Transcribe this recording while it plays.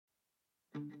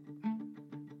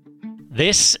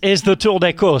This is the Tour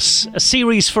de Course, a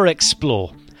series for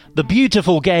Explore, the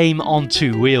beautiful game on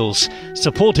two wheels,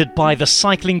 supported by the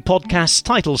cycling podcast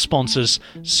title sponsors,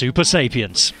 Super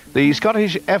Sapiens. The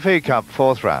Scottish FA Cup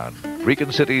fourth round,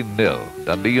 Brecon City 0,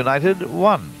 Dundee United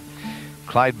 1.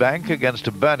 Clydebank against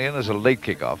Hibernian as a late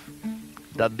kick-off.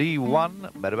 Dundee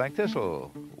 1, Meadowbank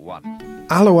Thistle 1.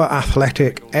 Alloa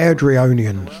Athletic,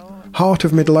 Airdrieonians, Heart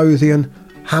of Midlothian,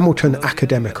 Hamilton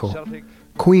Academical,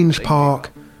 Queen's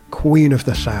Park, Queen of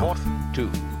the South.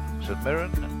 2, St Mirren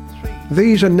 3.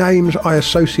 These are names I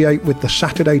associate with the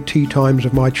Saturday tea times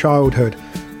of my childhood,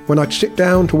 when I'd sit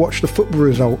down to watch the football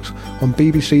results on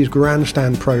BBC's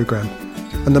Grandstand programme,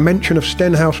 and the mention of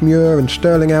Stenhousemuir and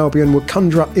Stirling Albion would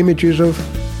conjure up images of,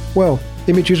 well,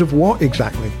 images of what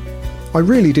exactly? I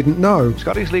really didn't know.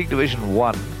 Scottish League Division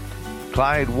 1,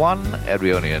 Clyde 1,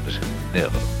 Airdrieonians 0.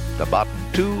 Dumbarton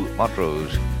 2,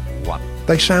 Montrose 1.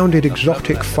 They sounded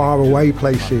exotic, faraway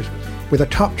places, with a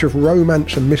touch of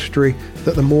romance and mystery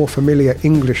that the more familiar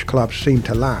English clubs seem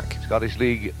to lack. Scottish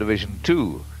League Division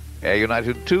 2, Ayr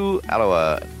United 2,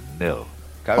 Alloa 0.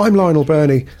 I'm Lionel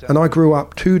Burney, and I grew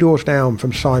up 2 doors down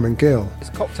from Simon Gill. It's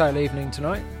cocktail evening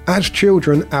tonight. As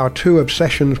children, our 2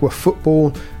 obsessions were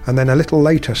football and then a little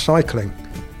later cycling.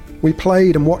 We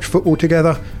played and watched football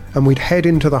together, and we'd head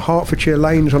into the Hertfordshire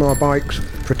lanes on our bikes,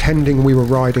 pretending we were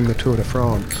riding the Tour de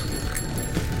France.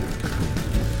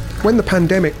 When the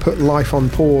pandemic put life on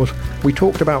pause, we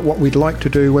talked about what we'd like to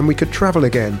do when we could travel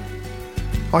again.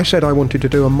 I said I wanted to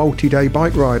do a multi-day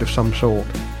bike ride of some sort.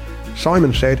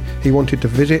 Simon said he wanted to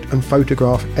visit and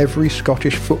photograph every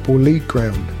Scottish Football League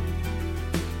ground.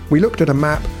 We looked at a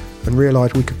map and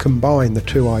realised we could combine the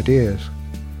 2 ideas.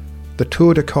 The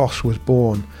Tour de Course was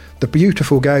born, the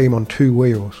beautiful game on 2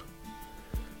 wheels.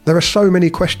 There are so many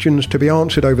questions to be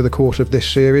answered over the course of this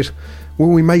series. Will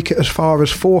we make it as far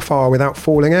as Forfar without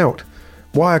falling out?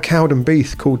 Why are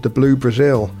Cowdenbeath called the Blue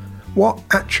Brazil? What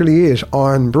actually is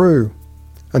Iron Brew?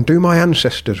 And do my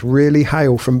ancestors really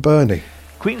hail from Burney?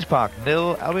 Queen's Park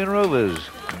 0, Albion Rovers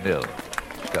 0.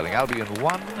 Stirling Albion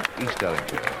 1, East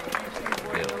Stirlington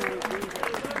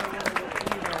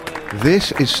 0.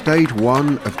 This is stage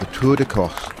 1 of the Tour de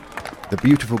Course, the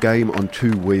beautiful game on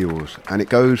 2 wheels, and it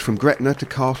goes from Gretna to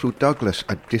Castle Douglas,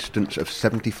 a distance of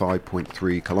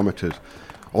 75.3 kilometres.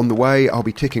 On the way, I'll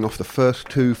be ticking off the first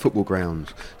 2 football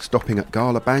grounds, stopping at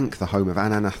Gala Bank, the home of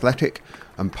Annan Athletic,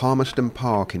 and Palmerston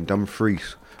Park in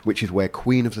Dumfries, which is where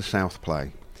Queen of the South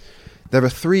play. There are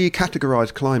 3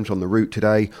 categorised climbs on the route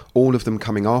today, all of them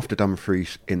coming after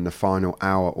Dumfries in the final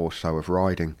hour or so of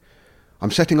riding. I'm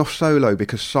setting off solo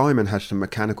because Simon has some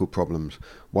mechanical problems.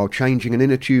 While changing an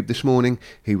inner tube this morning,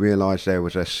 he realised there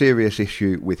was a serious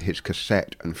issue with his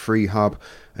cassette and free hub,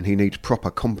 and he needs proper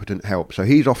competent help, so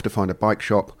he's off to find a bike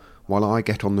shop while I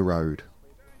get on the road.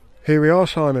 Here we are,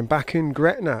 Simon, back in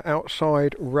Gretna,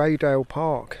 outside Raydale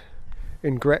Park.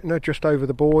 In Gretna, just over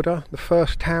the border, the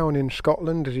first town in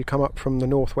Scotland as you come up from the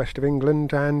northwest of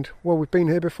England, and, well, we've been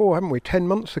here before, haven't we? 10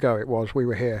 months ago it was we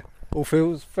were here. All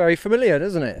feels very familiar,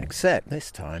 doesn't it? Except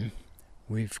this time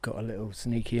we've got a little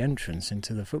sneaky entrance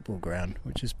into the football ground,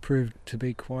 which has proved to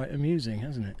be quite amusing,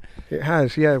 hasn't it? It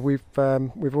has, yeah. We've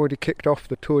already kicked off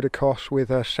the Tour de Course with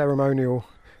a ceremonial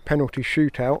penalty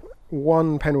shootout.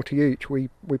 1 penalty each. We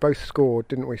both scored,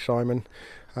 didn't we, Simon?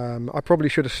 I probably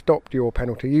should have stopped your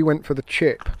penalty. You went for the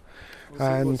chip.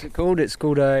 What's it called? It's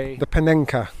called the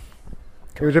Panenka.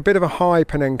 It was a bit of a high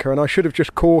Panenka, and I should have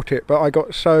just caught it, but I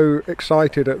got so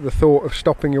excited at the thought of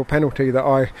stopping your penalty that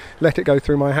I let it go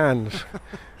through my hands.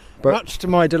 But much to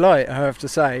my delight, I have to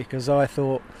say, because I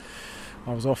thought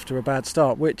I was off to a bad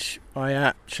start, which I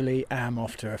actually am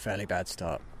off to a fairly bad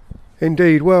start.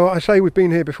 Indeed. Well, I say we've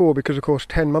been here before because, of course,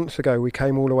 10 months ago we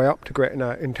came all the way up to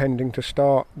Gretna intending to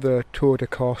start the Tour de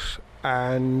Course.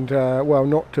 And, well,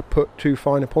 not to put too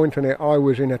fine a point on it, I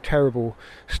was in a terrible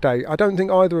state. I don't think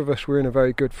either of us were in a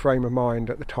very good frame of mind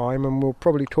at the time, and we'll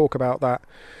probably talk about that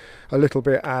a little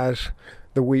bit as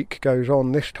the week goes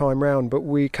on this time round. But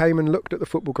we came and looked at the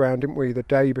football ground, didn't we, the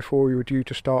day before we were due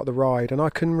to start the ride, and I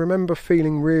can remember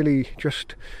feeling really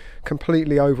just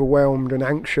completely overwhelmed and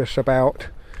anxious about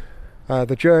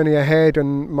the journey ahead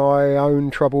and my own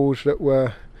troubles that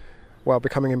were, well,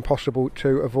 becoming impossible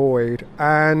to avoid.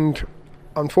 And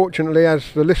unfortunately,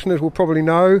 as the listeners will probably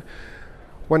know,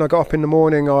 when I got up in the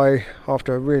morning,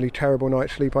 after a really terrible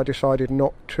night's sleep, I decided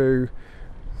not to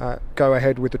go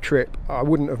ahead with the trip. I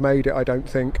wouldn't have made it, I don't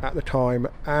think, at the time.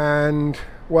 And,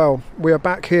 well, we are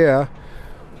back here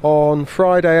on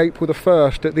Friday, April the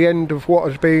 1st, at the end of what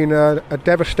has been a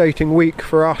devastating week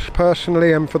for us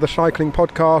personally and for the cycling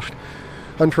podcast,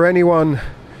 and for anyone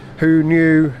who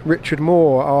knew Richard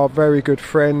Moore, our very good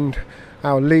friend,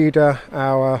 our leader,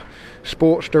 our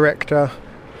sports director,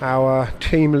 our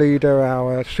team leader,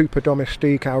 our super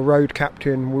domestique, our road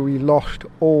captain. We lost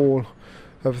all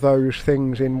of those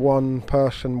things in one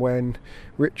person when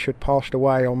Richard passed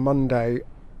away on Monday.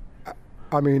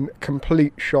 I mean,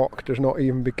 complete shock does not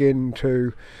even begin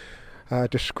to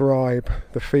describe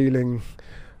the feeling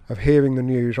of hearing the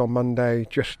news on Monday,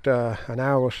 just an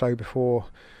hour or so before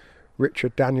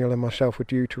Richard, Daniel and myself were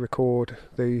due to record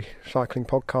the cycling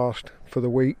podcast for the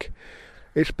week.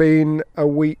 It's been a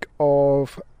week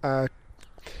of a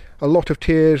lot of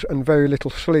tears and very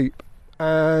little sleep,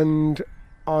 and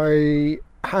I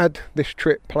had this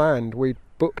trip planned. We'd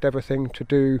booked everything to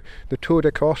do the Tour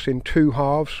de Cos in 2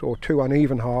 halves, or 2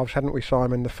 uneven halves, hadn't we,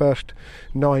 Simon? The first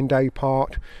 9-day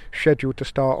part scheduled to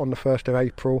start on the 1st of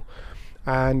April,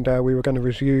 and we were going to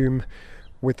resume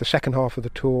with the second half of the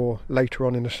tour later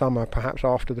on in the summer, perhaps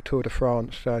after the Tour de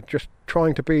France, just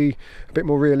trying to be a bit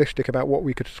more realistic about what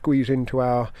we could squeeze into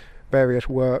our various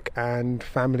work and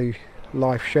family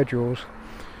life schedules.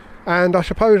 And I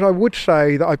suppose I would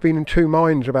say that I've been in 2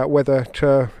 minds about whether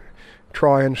to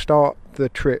try and start the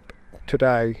trip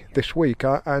today, this week,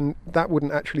 and that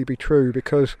wouldn't actually be true,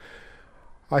 because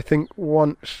I think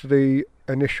once the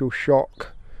initial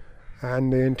shock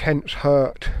and the intense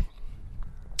hurt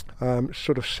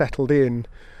sort of settled in,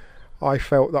 I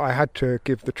felt that I had to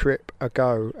give the trip a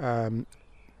go,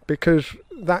 because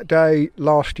that day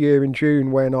last year in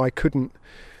June, when I couldn't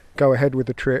go ahead with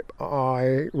the trip,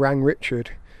 I rang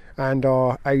Richard and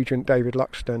our agent David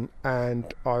Luxton,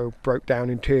 and I broke down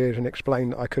in tears and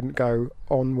explained that I couldn't go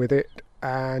on with it.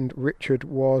 And Richard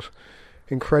was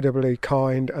incredibly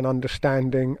kind and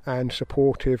understanding and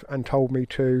supportive, and told me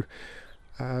to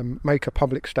make a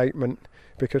public statement,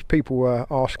 because people were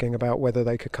asking about whether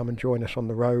they could come and join us on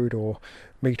the road or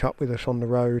meet up with us on the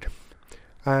road.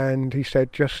 And he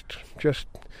said, just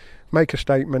make a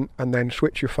statement and then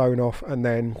switch your phone off and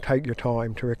then take your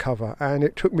time to recover. And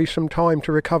it took me some time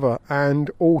to recover, and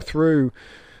all through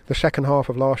the second half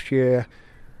of last year,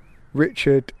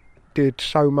 Richard did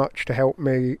so much to help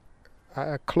me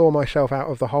claw myself out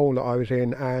of the hole that I was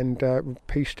in and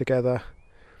piece together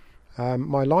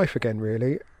my life again,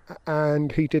 really.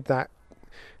 And he did that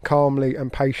calmly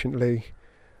and patiently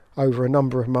over a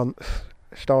number of months,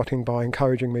 starting by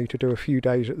encouraging me to do a few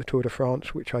days at the Tour de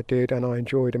France, which I did, and I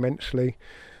enjoyed immensely.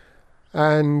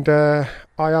 And I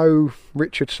owe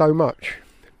Richard so much,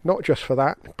 not just for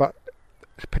that, but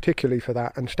particularly for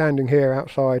that. And standing here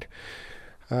outside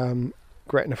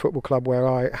Gretna Football Club, where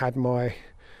I had my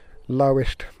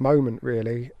lowest moment,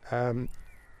 really,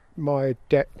 my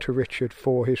debt to Richard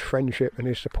for his friendship and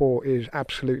his support is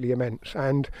absolutely immense.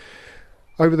 And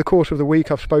over the course of the week,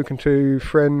 I've spoken to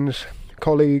friends,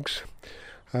 colleagues,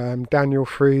 Daniel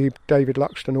Freeb, David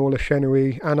Luxton, Orla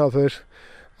Chenoui and others,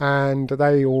 and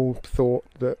they all thought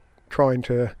that trying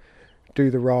to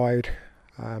do the ride,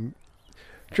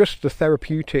 just the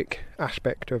therapeutic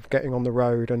aspect of getting on the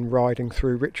road and riding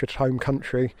through Richard's home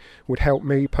country would help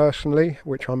me personally,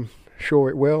 which I'm sure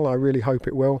it will. I really hope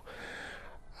it will.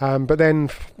 But then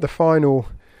the final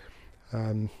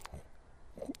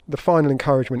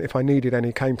encouragement, if I needed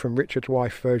any, came from Richard's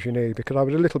wife Virginie, because I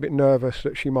was a little bit nervous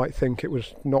that she might think it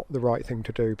was not the right thing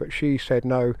to do, but she said,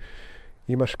 no,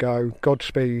 you must go,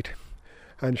 Godspeed,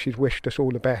 and she's wished us all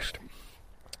the best.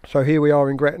 So here we are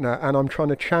in Gretna, and I'm trying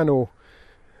to channel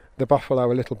the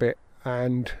buffalo a little bit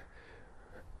and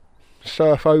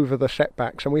surf over the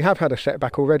setbacks. And we have had a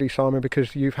setback already, Simon,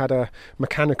 because you've had a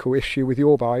mechanical issue with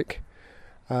your bike,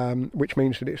 which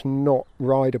means that it's not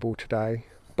rideable today.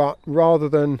 But rather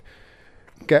than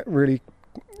get really,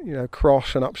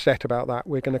 cross and upset about that,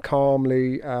 we're going to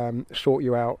calmly sort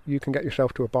you out. You can get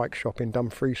yourself to a bike shop in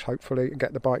Dumfries, hopefully, and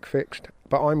get the bike fixed.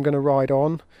 But I'm going to ride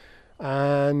on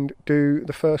and do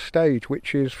the first stage,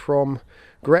 which is from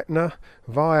Gretna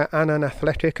via Annan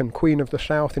Athletic and Queen of the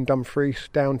South in Dumfries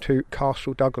down to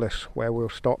Castle Douglas, where we'll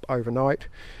stop overnight.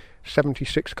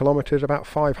 76 kilometres, about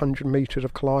 500 metres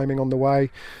of climbing on the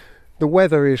way. The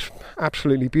weather is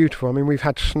absolutely beautiful. I mean, we've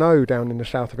had snow down in the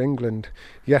south of England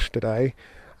yesterday.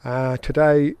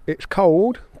 Today it's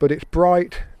cold, but it's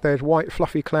bright. There's white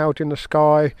fluffy clouds in the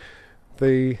sky.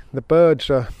 The birds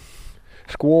are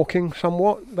squawking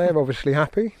somewhat. They're obviously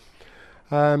happy.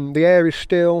 The air is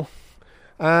still,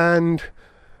 and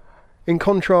in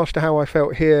contrast to how I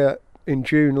felt here in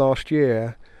June last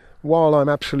year, while I'm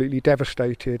absolutely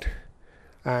devastated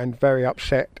and very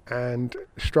upset and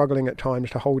struggling at times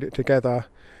to hold it together,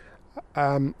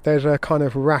 there's a kind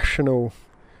of rational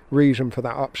reason for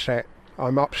that upset.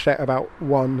 I'm upset about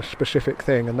one specific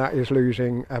thing, and that is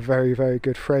losing a very, very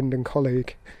good friend and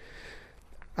colleague.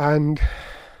 And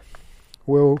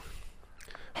we'll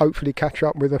hopefully catch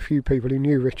up with a few people who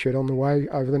knew Richard on the way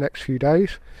over the next few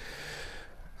days.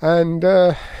 And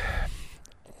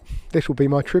this will be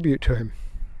my tribute to him.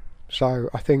 So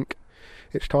I think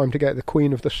it's time to get the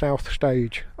Queen of the South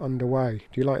stage underway.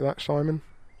 Do you like that, Simon?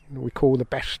 We call the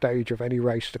best stage of any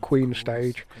race the Queen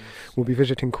stage. We'll be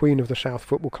visiting Queen of the South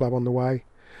Football Club on the way.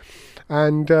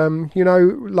 And,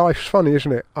 life's funny,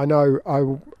 isn't it? I know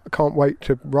I can't wait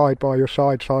to ride by your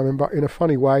side, Simon, but in a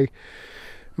funny way,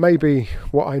 maybe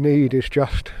what I need is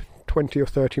just 20 or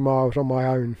 30 miles on my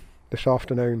own this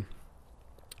afternoon,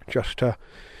 just to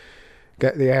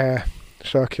get the air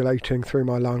circulating through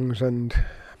my lungs and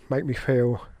make me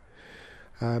feel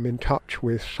in touch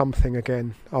with something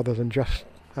again other than just,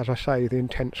 as I say, the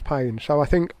intense pain. So I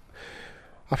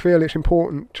feel it's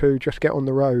important to just get on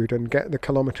the road and get the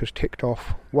kilometres ticked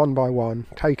off one by one,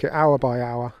 take it hour by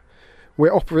hour.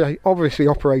 We're obviously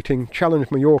operating Challenge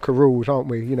Mallorca rules, aren't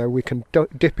we? We can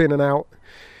dip in and out,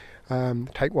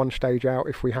 take one stage out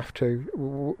if we have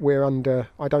to.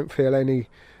 I don't feel any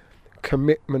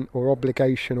commitment or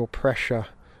obligation or pressure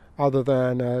other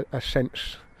than a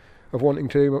sense of wanting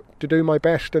to do my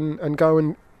best and go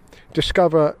and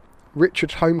discover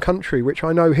Richard's home country, which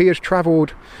I know he has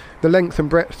travelled the length and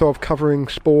breadth of, covering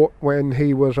sport when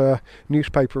he was a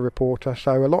newspaper reporter.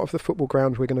 So a lot of the football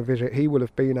grounds we're going to visit he will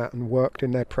have been at and worked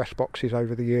in their press boxes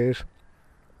over the years.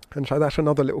 And so that's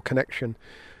another little connection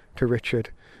to Richard.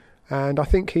 And I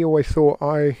think he always thought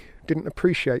I didn't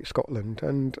appreciate Scotland,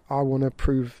 and I want to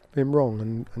prove him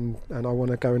wrong, and I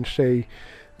want to go and see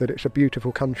that it's a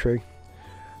beautiful country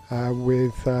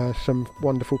with some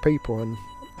wonderful people, and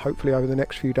hopefully over the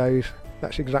next few days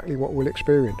that's exactly what we'll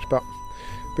experience. But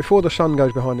before the sun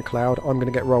goes behind the cloud, I'm going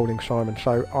to get rolling, Simon,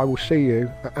 so I will see you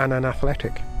at Annan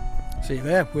Athletic. See you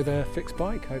there with a fixed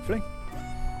bike, hopefully.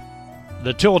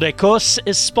 The Tour de Course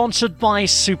is sponsored by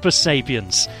Super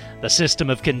Sapiens. The system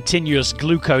of continuous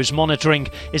glucose monitoring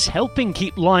is helping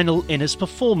keep Lionel in his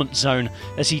performance zone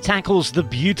as he tackles the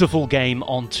beautiful game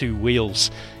on two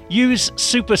wheels. Use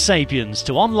Super Sapiens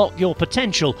to unlock your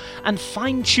potential and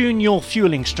fine-tune your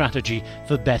fueling strategy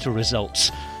for better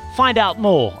results. Find out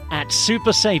more at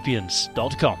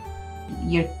supersapiens.com.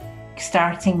 You're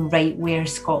starting right where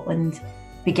Scotland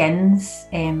begins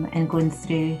and going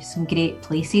through some great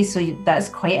places, so that's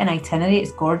quite an itinerary.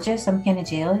 It's gorgeous. I'm kind of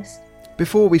jealous.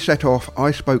 Before we set off,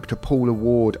 I spoke to Paula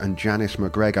Ward and Janice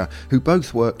McGregor, who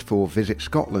both worked for Visit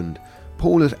Scotland.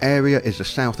 Paula's area is the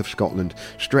south of Scotland,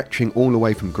 stretching all the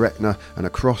way from Gretna and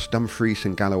across Dumfries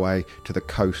and Galloway to the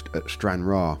coast at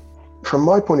Stranraer. From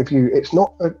my point of view, it's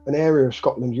not an area of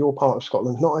Scotland, your part of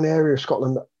Scotland, not an area of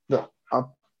Scotland that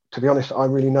to be honest, I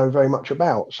really know very much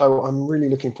about. So I'm really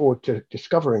looking forward to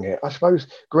discovering it. I suppose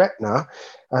Gretna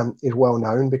is well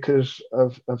known because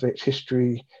of its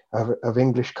history of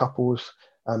English couples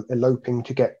eloping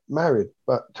to get married.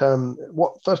 But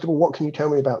first of all, what can you tell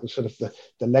me about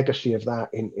the legacy of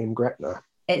that in Gretna?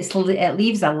 It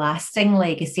leaves a lasting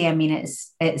legacy. I mean,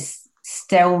 it's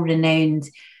still renowned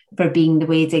for being the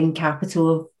wedding capital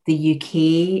of the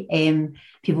UK.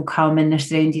 People come and they're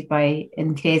surrounded by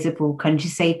incredible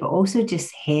countryside, but also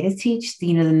just heritage.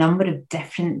 The number of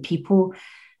different people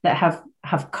that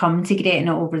have come to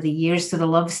Gretna over the years. So the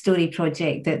Love Story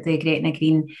project that the Gretna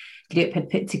Green group had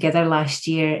put together last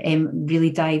year really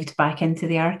dived back into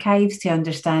the archives to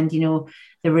understand,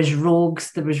 there was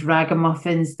rogues, there was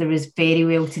ragamuffins, there was very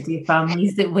well-to-do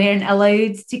families that weren't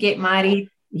allowed to get married.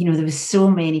 There was so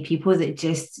many people that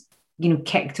just,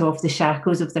 kicked off the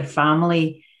shackles of their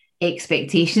family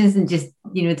expectations and just,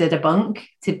 did a bunk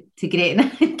to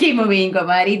Gretna and came away and got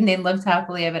married and then lived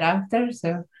happily ever after.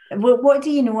 So what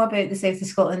do you know about the south of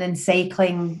Scotland and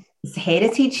cycling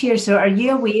heritage here? So are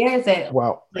you aware that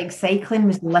cycling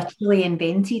was literally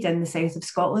invented in the south of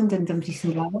Scotland in Dumfries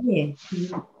and Galloway?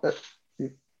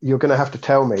 You're going to have to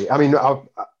tell me. I mean,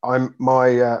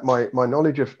 my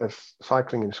knowledge of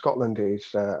cycling in Scotland is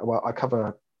I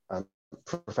cover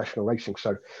professional racing,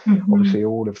 so obviously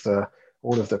all of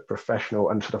the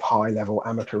professional and sort of high level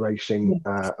amateur racing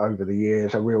over the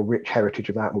years, a real rich heritage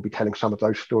of that. And we'll be telling some of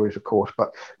those stories, of course.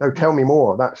 But no, tell me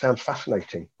more. That sounds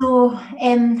fascinating. So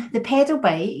the pedal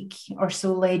bike, or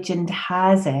so legend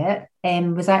has it,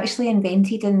 was actually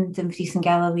invented in Dumfries and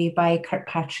Galloway by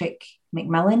Kirkpatrick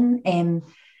Macmillan. And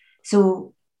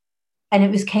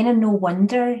it was kind of no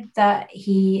wonder that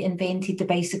he invented the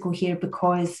bicycle here,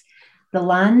 because the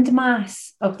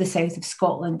landmass of the south of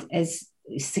Scotland is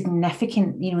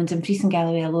significant. In Dumfries and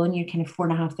Galloway alone, you're kind of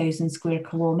 4,500 square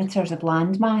kilometres of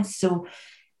landmass. So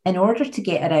in order to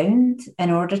get around,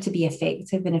 in order to be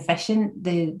effective and efficient,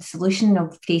 the solution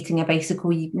of creating a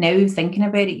bicycle, now thinking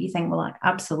about it, you think, well,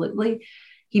 absolutely,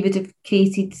 he would have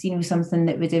created, something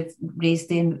that would have raised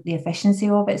the efficiency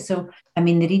of it. So, I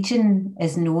mean, the region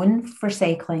is known for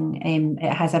cycling.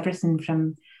 It has everything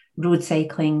from road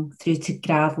cycling through to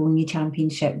gravel, new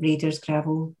championship, Raiders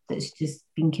gravel, that's just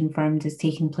been confirmed as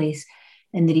taking place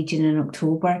in the region in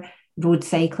October, road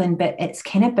cycling, but it's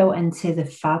kind of built into the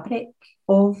fabric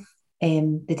of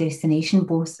the destination,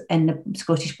 both in the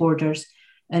Scottish borders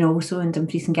and also in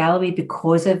Dumfries and Galloway,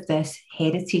 because of this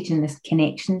heritage and this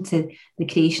connection to the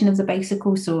creation of the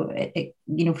bicycle. So,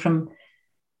 from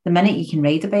the minute you can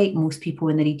ride a bike, most people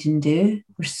in the region do.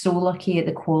 We're so lucky at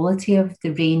the quality of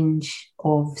the range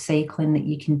of cycling that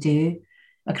you can do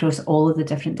across all of the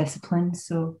different disciplines.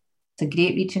 So it's a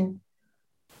great region.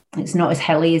 It's not as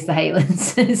hilly as the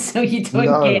Highlands, so you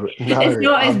don't it's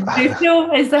not as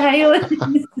brutal as the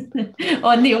Highlands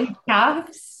on the old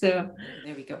calves. So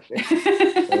there we go.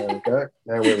 There we go.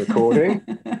 Now we're recording.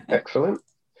 Excellent.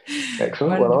 Wonderful.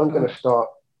 Well, I'm going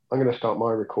to start my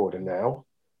recording now.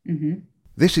 Mm-hmm.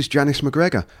 This is Janice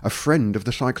McGregor, a friend of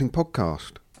the Cycling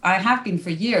Podcast. I have been for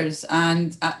years,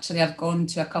 and actually I've gone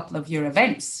to a couple of your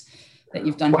events that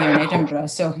you've done here in Edinburgh.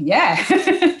 So yeah,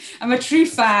 I'm a true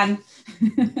fan.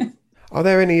 Are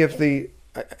there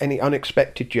any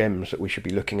unexpected gems that we should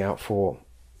be looking out for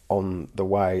on the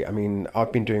way? I mean,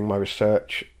 I've been doing my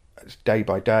research day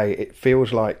by day. It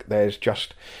feels like there's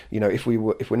just, if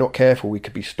we're not careful, we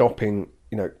could be stopping,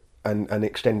 and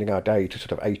extending our day to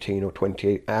sort of 18 or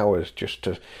 28 hours just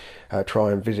to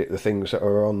try and visit the things that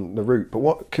are on the route. But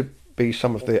what could be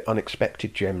some of the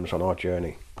unexpected gems on our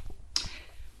journey?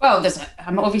 Well, there's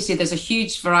a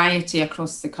huge variety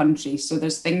across the country. So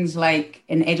there's things like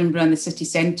in Edinburgh in the city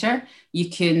centre,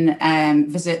 you can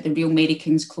visit the real Mary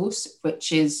King's Close,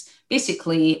 which is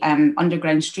basically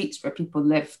underground streets where people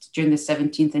lived during the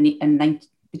 17th and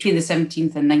between the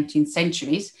 17th and 19th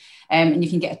centuries. And you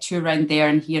can get a tour around there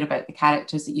and hear about the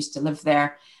characters that used to live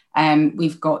there.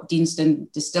 We've got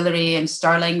Deanston Distillery in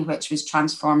Stirling, which was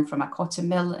transformed from a cotton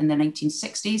mill in the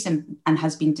 1960s and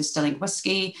has been distilling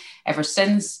whiskey ever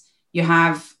since. You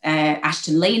have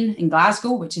Ashton Lane in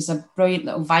Glasgow, which is a brilliant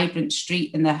little vibrant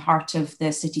street in the heart of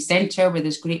the city centre where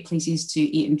there's great places to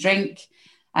eat and drink.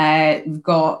 We've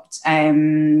got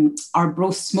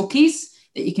Arbroath Smokies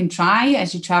that you can try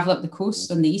as you travel up the coast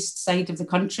on the east side of the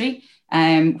country,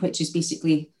 which is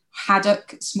basically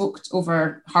haddock smoked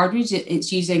over hardwood.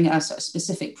 It's using a sort of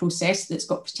specific process that's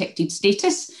got protected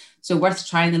status, so worth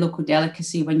trying the local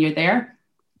delicacy when you're there.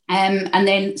 And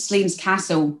then Slains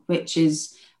Castle, which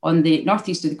is on the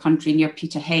northeast of the country near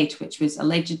Peterhead, which was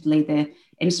allegedly the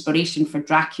inspiration for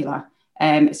Dracula.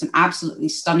 It's an absolutely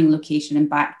stunning location and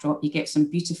backdrop. You get some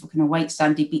beautiful kind of white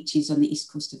sandy beaches on the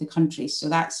east coast of the country, so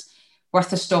that's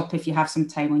worth a stop if you have some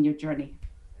time on your journey.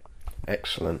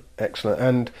 Excellent.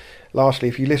 And lastly,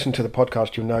 if you listen to the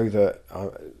podcast, you'll know that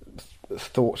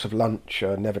thoughts of lunch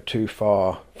are never too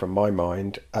far from my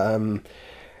mind.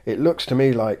 It looks to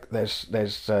me like there's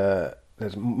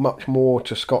much more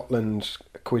to Scotland's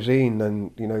cuisine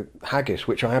than haggis,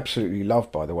 which I absolutely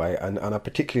love, by the way, and I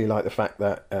particularly like the fact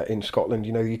that in Scotland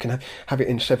you can have it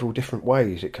in several different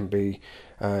ways. It can be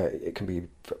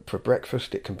for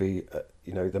breakfast, it can be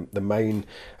the main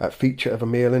feature of a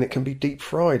meal, and it can be deep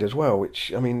fried as well,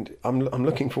 which I'm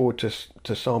looking forward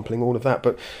to sampling all of that.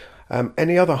 But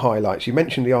any other highlights? You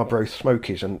mentioned the Arbroath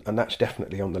Smokies, and that's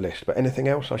definitely on the list, but anything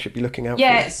else I should be looking out for?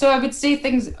 Yeah, so I would say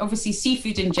things, obviously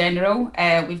seafood in general.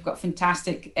 We've got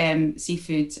fantastic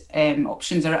seafood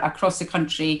options across the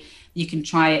country. You can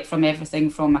try it from everything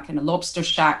from a kind of lobster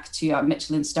shack to a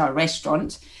Michelin star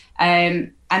restaurant.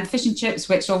 And fish and chips,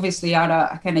 which obviously are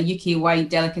a kind of UK-wide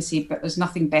delicacy, but there's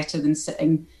nothing better than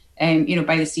sitting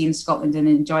by the sea in Scotland and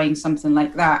enjoying something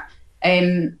like that.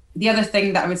 The other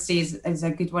thing that I would say is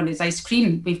a good one is ice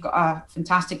cream. We've got a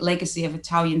fantastic legacy of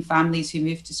Italian families who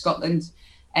moved to Scotland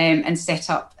and set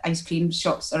up ice cream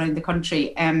shops around the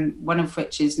country, one of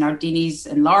which is Nardini's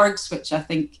and Largs, which I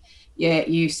think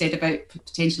you said about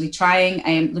potentially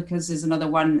trying. Lucas is another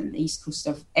one on the east coast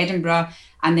of Edinburgh.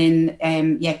 And then,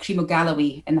 Cream o'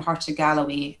 Galloway in the heart of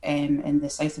Galloway in the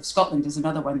south of Scotland is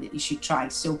another one that you should try.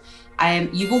 So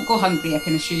you won't go hungry, I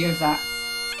can assure you of that.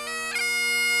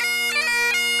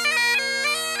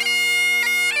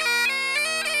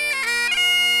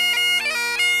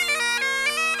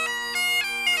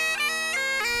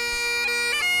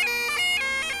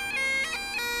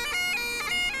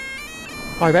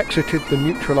 I've exited the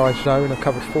neutralised zone. I've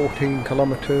covered 14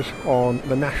 kilometres on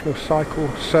the National Cycle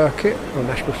Circuit, or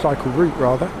National Cycle Route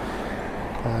rather.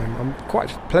 I'm quite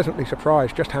pleasantly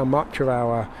surprised just how much of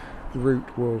our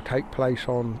route will take place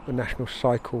on the National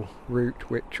Cycle Route,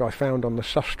 which I found on the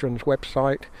Sustrans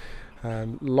website.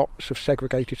 Lots of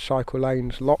segregated cycle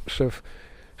lanes, lots of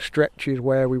stretches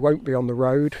where we won't be on the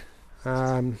road,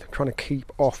 trying to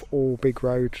keep off all big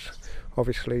roads,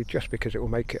 obviously, just because it will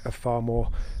make it a far more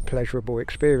pleasurable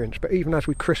experience. But even as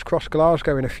we crisscross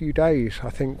Glasgow in a few days, I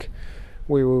think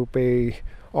we will be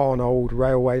on old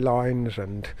railway lines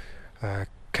and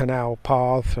canal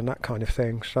paths and that kind of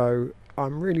thing. So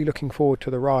I'm really looking forward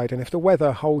to the ride, and if the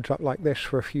weather holds up like this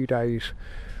for a few days,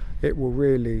 it will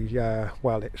really,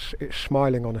 it's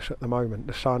smiling on us at the moment.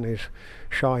 The sun is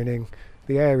shining,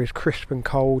 the air is crisp and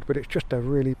cold, but it's just a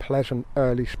really pleasant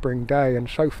early spring day. And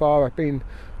so far I've been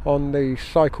on the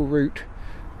cycle route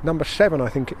number 7, I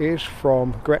think it is,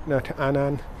 from Gretna to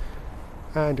Annan,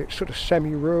 and it's sort of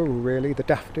semi-rural really. The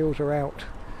daffodils are out.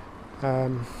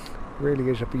 Really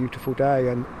is a beautiful day.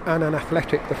 And Annan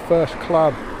Athletic, the first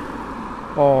club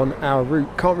on our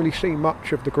route, can't really see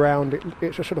much of the ground.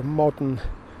 It's a sort of modern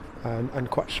and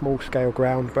quite small scale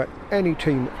ground, but any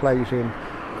team that plays in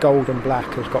gold and black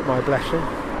has got my blessing.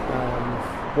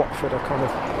 Watford are kind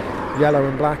of yellow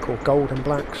and black or gold and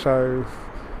black, so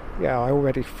yeah, I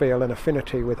already feel an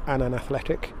affinity with Annan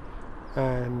Athletic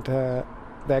and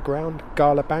their ground,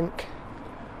 Gala Bank,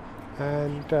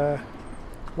 and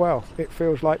it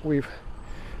feels like we've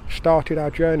started our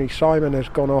journey. Simon has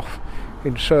gone off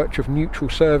in search of neutral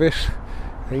service.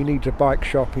 He needs a bike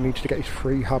shop, he needs to get his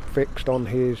free hub fixed on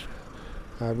his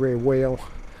rear wheel,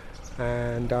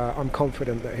 and I'm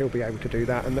confident that he'll be able to do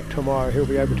that, and that tomorrow he'll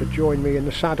be able to join me in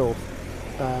the saddle.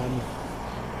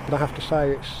 But I have to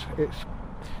say, it's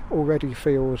already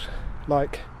feels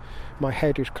like my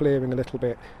head is clearing a little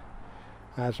bit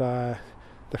as the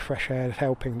fresh air is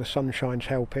helping, the sunshine's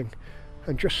helping,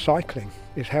 and just cycling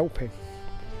is helping.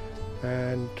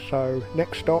 And so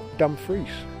next stop, Dumfries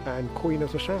and Queen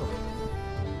of the South.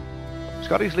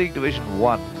 Scottish League Division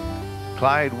 1,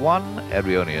 Clyde 1,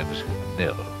 Eryonians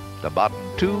 0, Dumbarton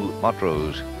 2,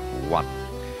 Montrose 1,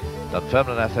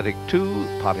 Dunfermline Athletic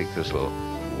 2, Partick Thistle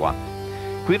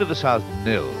 1, Queen of the South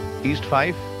 0, East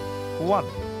Fife 1.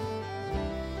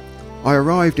 I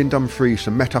arrived in Dumfries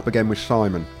and met up again with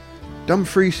Simon.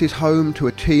 Dumfries is home to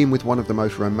a team with one of the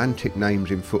most romantic names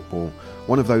in football,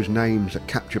 one of those names that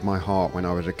captured my heart when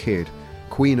I was a kid,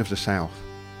 Queen of the South.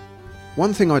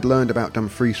 One thing I'd learned about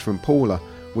Dumfries from Paula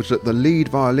was that the lead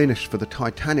violinist for the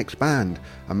Titanic's band,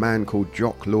 a man called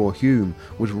Jock Law Hume,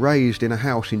 was raised in a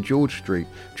house in George Street,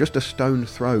 just a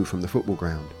stone's throw from the football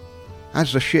ground.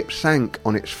 As the ship sank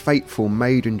on its fateful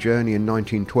maiden journey in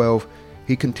 1912,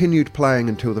 he continued playing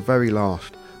until the very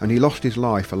last, and he lost his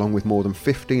life along with more than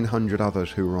 1,500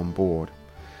 others who were on board.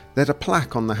 There's a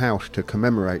plaque on the house to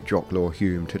commemorate Jock Law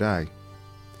Hume today.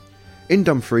 In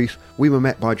Dumfries, we were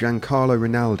met by Giancarlo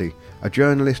Rinaldi, a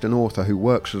journalist and author who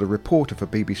works as a reporter for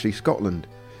BBC Scotland.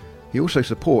 He also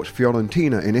supports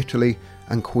Fiorentina in Italy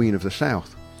and Queen of the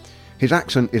South. His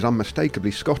accent is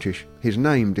unmistakably Scottish, his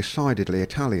name decidedly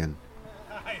Italian.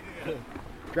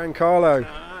 Giancarlo,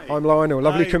 I'm Lionel.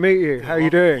 Lovely to meet you. How are you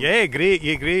doing? Yeah, great.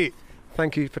 Yeah, great.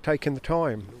 Thank you for taking the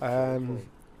time.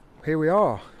 Here we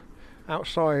are,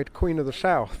 outside Queen of the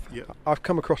South. Yep. I've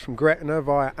come across from Gretna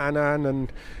via Annan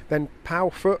and then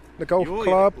Powfoot, the golf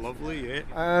club. Yeah, lovely,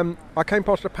 yeah. I came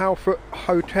past the Powfoot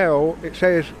Hotel. It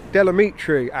says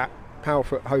Delamitri at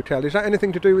Powfoot Hotel. Is that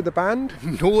anything to do with the band?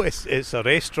 No, it's a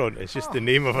restaurant. It's just the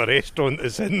name of a restaurant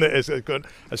that's in it. It's got,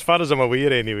 as far as I'm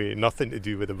aware anyway, nothing to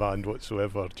do with the band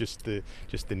whatsoever. Just the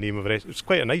name of a restaurant. It's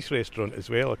quite a nice restaurant as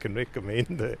well. I can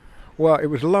recommend it. Well, it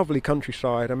was lovely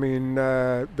countryside. I mean,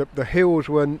 the hills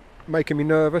were making me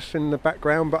nervous in the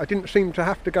background, but I didn't seem to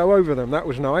have to go over them. That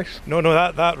was nice. No,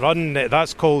 that run,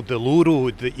 that's called the low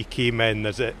road that you came in.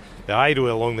 There's the high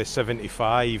road along the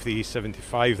 75, the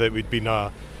E75, that would be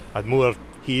a more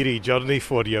hairy journey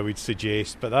for you, I would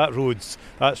suggest. But that road's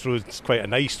quite a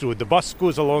nice road. The bus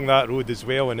goes along that road as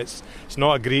well, and it's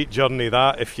not a great journey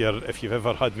that if you've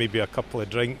ever had maybe a couple of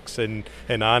drinks in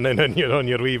Annan and you're on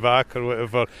your way back or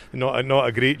whatever. Not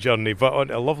a great journey,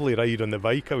 but a lovely ride on the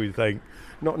bike, I would think.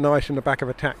 Not nice in the back of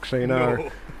a taxi,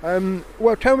 no.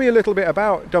 Well, tell me a little bit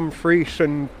about Dumfries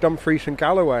and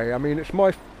Galloway. I mean, it's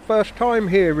my first time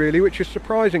here really, which is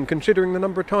surprising considering the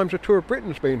number of times the Tour of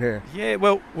Britain's been here. Yeah,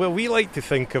 well, we like to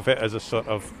think of it as a sort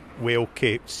of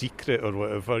well-kept secret or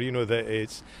whatever, that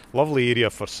it's a lovely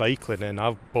area for cycling, and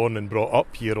I've born and brought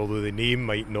up here, although the name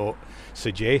might not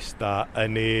suggest that,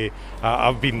 and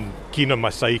I've been keen on my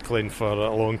cycling for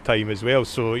a long time as well,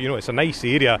 so it's a nice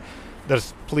area.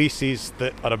 There's places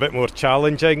that are a bit more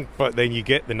challenging, but then you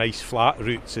get the nice flat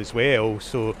routes as well.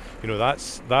 So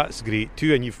that's great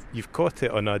too. And you've caught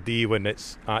it on a day when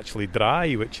it's actually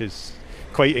dry, which is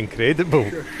quite incredible.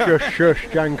 Shush,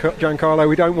 Giancarlo,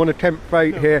 we don't want to tempt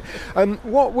fate here.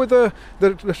 What were the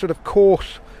sort of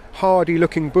coarse,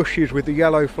 hardy-looking bushes with the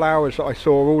yellow flowers that I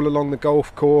saw all along the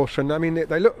golf course? And I mean,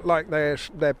 they look like they're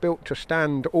built to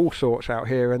stand all sorts out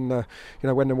here, and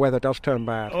when the weather does turn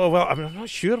bad. Oh well, I'm not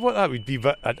sure what that would be,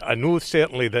 but I know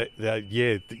certainly that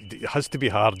it has to be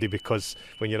hardy, because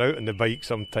when you're out on the bike,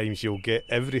 sometimes you'll get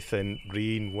everything: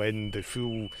 rain, wind, the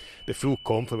full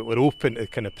complement. We're open to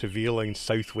kind of prevailing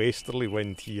southwesterly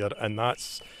wind here, and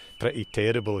that's pretty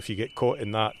terrible if you get caught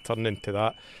in that, turn into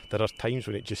that. There are times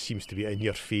when it just seems to be in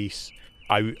your face,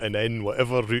 out and in,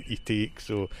 whatever route you take.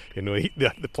 So,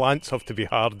 the plants have to be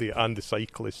hardy, and the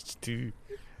cyclists too.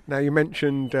 Now, you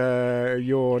mentioned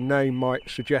your name might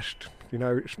suggest,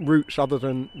 roots other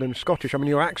than Scottish. I mean,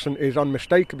 your accent is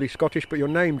unmistakably Scottish, but your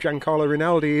name, Giancarlo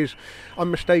Rinaldi, is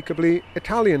unmistakably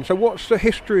Italian. So what's the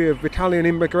history of Italian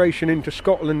immigration into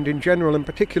Scotland in general, and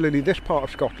particularly this part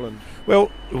of Scotland?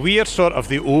 Well, we're sort of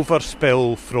the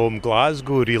overspill from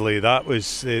Glasgow, really. That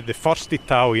was the first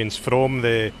Italians from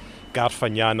the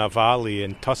Garfagnana Valley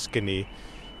in Tuscany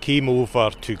came over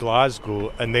to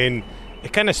Glasgow, and then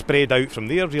it kind of spread out from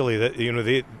there, really.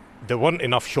 That there weren't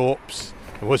enough shops.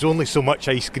 There was only so much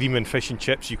ice cream and fish and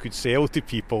chips you could sell to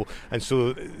people, and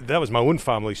so that was my own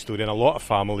family story, and a lot of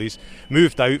families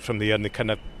moved out from there, and they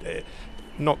kind of,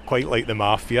 not quite like the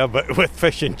mafia, but with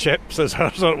fish and chips as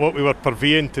sort of what we were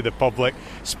purveying to the public,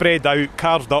 spread out,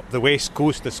 carved up the west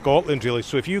coast of Scotland, really.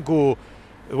 So if you go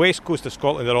the west coast of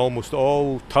Scotland, they're almost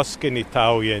all Tuscan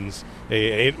Italians,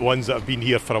 ones that have been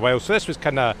here for a while. So this was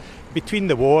kind of between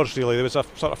the wars, really. There was a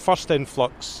sort of first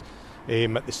influx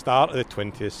at the start of the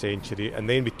 20th century, and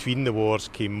then between the wars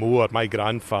came more. My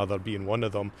grandfather, being one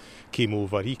of them, came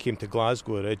over. He came to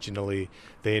Glasgow originally,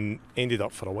 then ended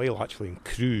up for a while actually in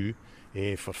Crewe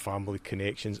for family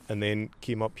connections, and then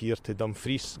came up here to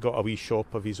Dumfries, got a wee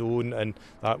shop of his own, and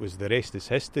that was the rest is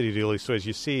history, really. So as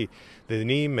you say, the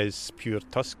name is pure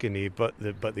Tuscany, but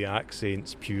the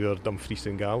accent's pure Dumfries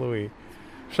and Galloway.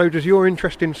 So does your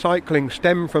interest in cycling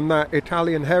stem from that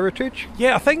Italian heritage?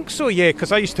 Yeah, I think so,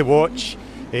 because I used to watch,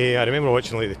 I remember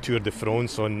watching like the Tour de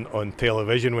France on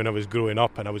television when I was growing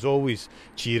up, and I was always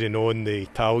cheering on the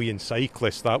Italian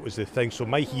cyclists. That was the thing. So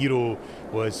my hero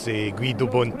was Guido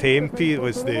Bontempi,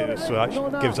 so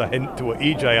that gives a hint to what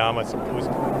age I am, I suppose.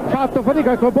 Fatto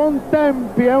fatica con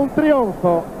Bontempi, è un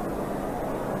trionfo.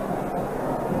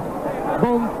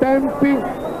 Bontempi,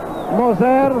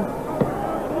 Moser.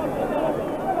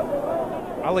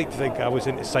 I like to think I was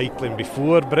into cycling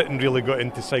before Britain really got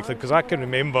into cycling, because I can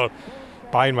remember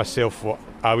buying myself what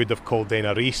I would have called then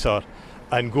a racer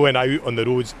and going out on the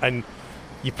roads, and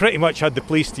you pretty much had the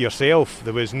place to yourself.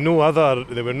 There were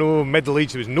no middle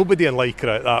age, there was nobody in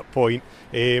Lycra at that point.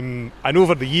 And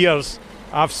over the years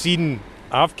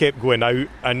I've kept going out,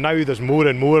 and now there's more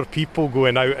and more people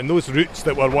going out, and those routes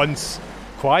that were once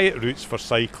quiet routes for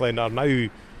cycling are now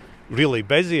really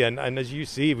busy, and as you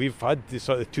say, we've had the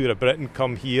sort of Tour of Britain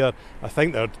come here. I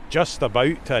think they're just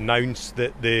about to announce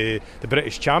that the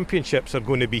British Championships are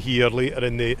going to be here later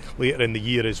in the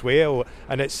year as well.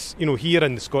 And it's, here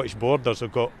in the Scottish borders,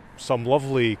 have got some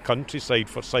lovely countryside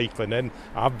for cycling in.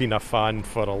 I've been a fan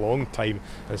for a long time,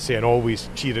 and saying always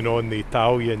cheering on the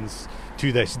Italians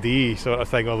to this day, sort of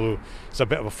thing, although it's a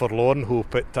bit of a forlorn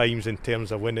hope at times in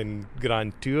terms of winning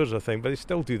Grand Tours, I think, but they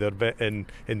still do their bit in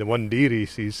the one-day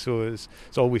races, so it's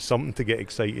always something to get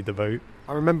excited about.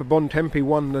 I remember Bontempi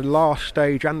won the last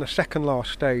stage and the second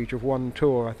last stage of one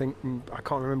tour. I think, I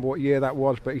can't remember what year that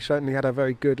was, but he certainly had a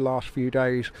very good last few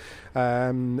days.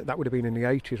 That would have been in the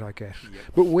 80s, I guess. Yep.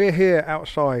 But we're here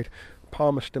outside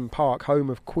Palmerston Park,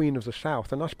 home of Queen of the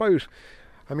South, and I suppose,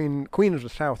 Queen of the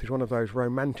South is one of those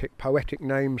romantic, poetic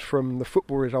names from the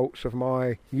football results of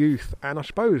my youth, and I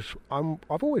suppose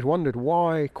I've always wondered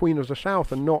why Queen of the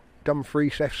South and not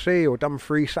Dumfries FC or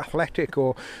Dumfries Athletic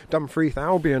or Dumfries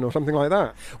Albion or something like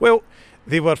that. Well,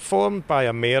 they were formed by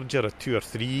a merger of 2 or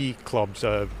 3 clubs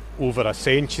over a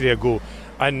century ago,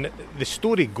 and the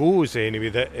story goes anyway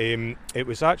that it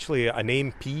was actually an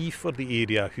MP for the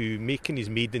area who, making his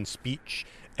maiden speech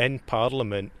in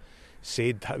Parliament,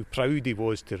 said how proud he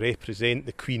was to represent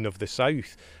the Queen of the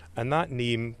South, and that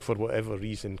name, for whatever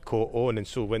reason, caught on. And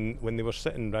so when they were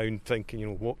sitting round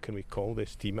thinking, what can we call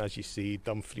this team, as you say,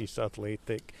 Dumfries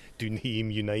Athletic,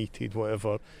 Dunham United,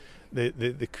 whatever,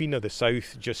 the Queen of the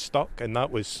South just stuck, and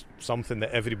that was something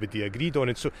that everybody agreed on.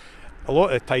 And so a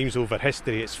lot of times over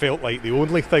history it's felt like the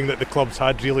only thing that the club's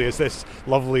had really is this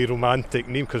lovely romantic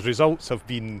name, because results have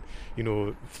been, you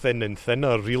know, thin and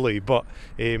thinner really, but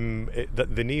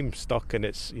the name stuck, and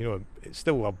it's, you know, it's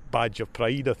still a badge of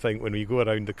pride, I think, when we go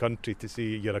around the country to say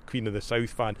you're a Queen of the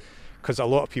South fan, because a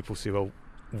lot of people say, well,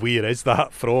 where is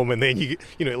that from? And then you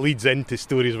know, it leads into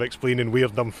stories of explaining where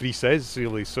Dumfries is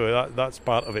really, so that's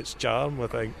part of its charm, I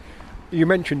think. You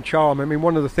mentioned charm. I mean,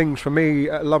 one of the things for me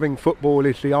loving football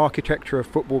is the architecture of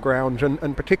football grounds,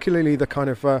 and particularly the kind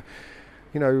of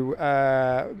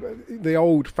the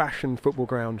old-fashioned football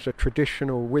grounds, the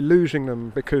traditional. We're losing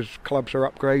them because clubs are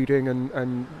upgrading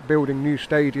and building new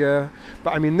stadia.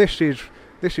 But I mean, this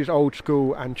is old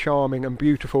school and charming and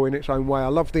beautiful in its own way. I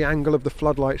love the angle of the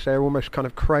floodlights there, almost kind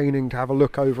of craning to have a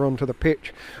look over onto the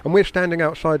pitch. And we're standing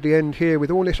outside the end here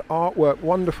with all this artwork,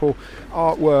 wonderful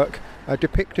artwork,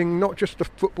 depicting not just the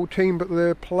football team but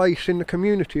the place in the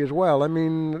community as well. I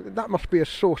mean, that must be a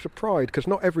source of pride, because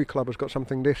not every club has got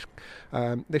something this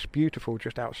beautiful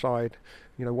just outside,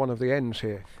 you know, one of the ends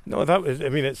here. No, that was, I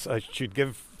mean, I should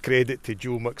give credit to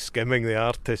Joe McSkimming, the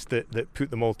artist that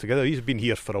put them all together. He's been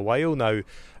here for a while now,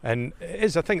 and it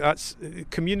is, I think that's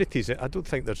communities. I don't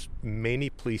think there's many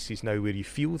places now where you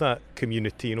feel that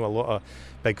community. You know, a lot of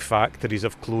big factories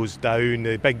have closed down,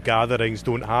 the big gatherings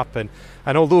don't happen,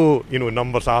 and although, you know,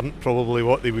 numbers aren't probably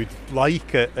what they would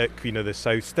like at Queen of the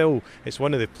South, still it's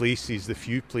one of the places, the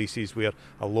few places where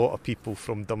a lot of people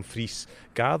from Dumfries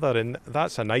gather, and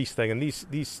that's a nice thing. And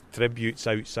these tributes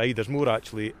outside, there's more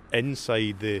actually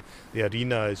inside the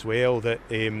arena as well, that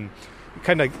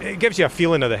kind of, it gives you a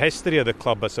feeling of the history of the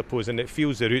club, I suppose, and it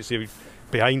feels the roots.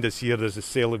 Behind us here there's a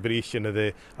celebration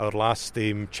of our last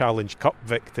Challenge Cup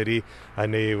victory,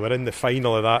 and we're in the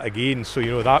final of that again, so,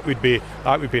 you know, that would be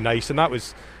nice. And that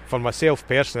was, for myself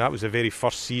personally, that was the very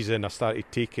first season I started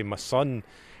taking my son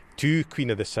to Queen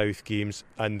of the South games,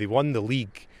 and they won the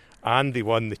league and they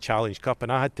won the Challenge Cup,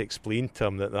 and I had to explain to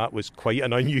him that was quite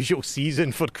an unusual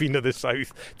season for Queen of the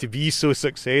South to be so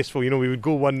successful. You know, we would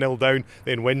go 1-0 down,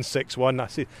 then win 6-1. I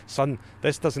said, son,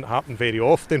 this doesn't happen very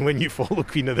often when you follow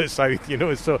Queen of the South, you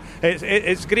know, so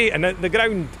it's great. And the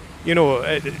ground, you know,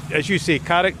 as you say,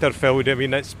 character filled. I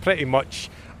mean, it's pretty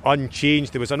much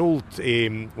unchanged. There was an old,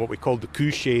 what we called the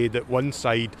couche at one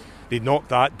side. They knocked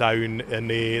that down, and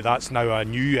that's now a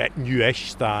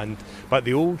newish stand. But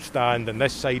the old stand on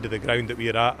this side of the ground that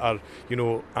we're at are, you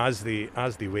know, as they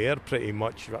were pretty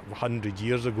much 100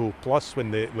 years ago plus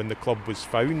when the club was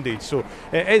founded. So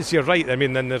it is, you're right. I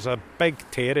mean, then there's a big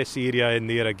terrace area in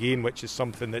there again, which is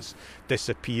something that's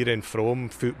disappearing from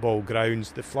football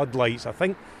grounds. The floodlights, I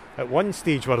think, at one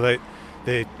stage were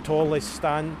the tallest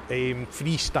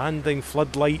freestanding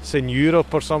floodlights in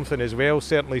Europe or something as well,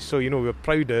 certainly. So, you know, we're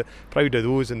proud of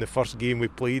those in the first game we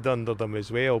played under them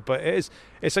as well. But it's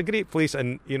a great place,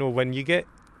 and, you know, when you get,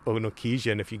 on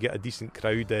occasion, if you get a decent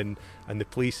crowd in and the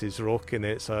place is rocking,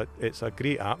 it's a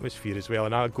great atmosphere as well.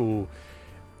 And I go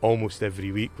almost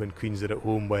every week when Queens are at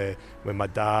home with my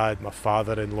dad, my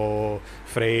father-in-law,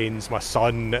 friends, my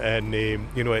son, and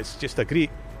you know, it's just a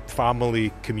great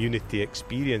family community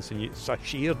experience, and it's a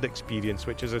shared experience,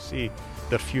 which, as I say,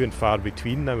 they're few and far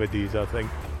between nowadays, I think.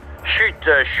 Chute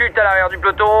à l'arrière du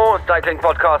peloton, cycling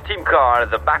podcast team car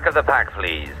at the back of the pack,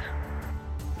 please.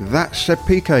 That's Seb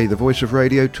Piquet, the voice of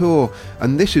Radio Tour,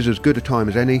 and this is as good a time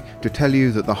as any to tell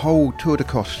you that the whole Tour de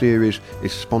Coste series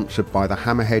is sponsored by the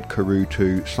Hammerhead Karoo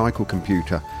 2 cycle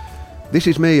computer. This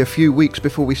is me a few weeks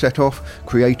before we set off,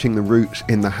 creating the routes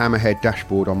in the Hammerhead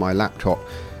dashboard on my laptop.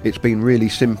 It's been really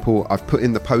simple. I've put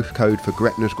in the postcode for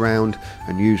Gretna's ground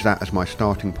and used that as my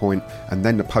starting point, and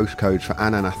then the postcodes for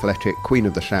Annan Athletic, Queen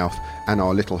of the South, and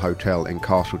our little hotel in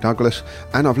Castle Douglas,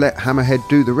 and I've let Hammerhead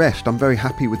do the rest. I'm very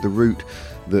happy with the route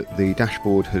that the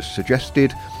dashboard has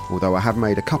suggested, although I have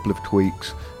made a couple of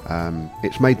tweaks.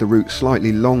 It's made the route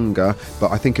slightly longer,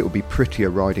 but I think it will be prettier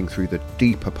riding through the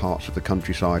deeper parts of the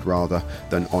countryside rather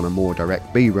than on a more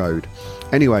direct B road.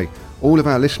 Anyway, all of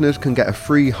our listeners can get a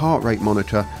free heart rate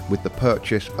monitor with the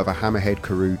purchase of a Hammerhead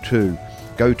Karoo 2.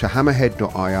 Go to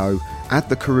hammerhead.io, add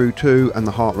the Karoo 2 and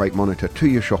the heart rate monitor to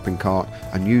your shopping cart,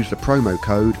 and use the promo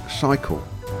code CYCLE.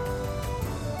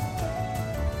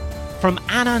 From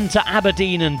Annan to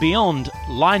Aberdeen and beyond,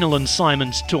 Lionel and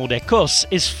Simon's Tour de Cosse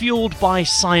is fueled by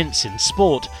science in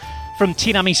sport. From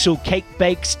tiramisu cake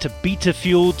bakes to beta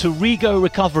fuel to Rego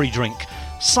recovery drink,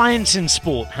 Science in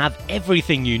Sport have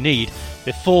everything you need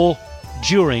before,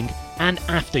 during and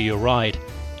after your ride.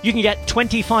 You can get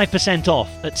 25% off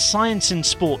at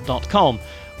scienceinsport.com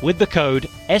with the code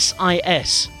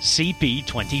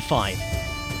SISCP25.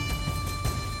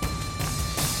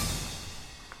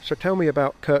 So tell me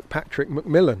about Kirkpatrick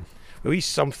Macmillan. Well, he's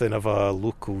something of a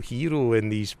local hero in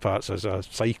these parts. As a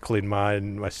cycling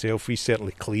man myself, we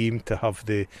certainly claim to have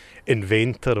the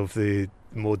inventor of the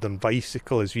modern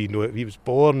bicycle as we know it. He was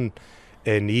born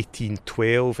in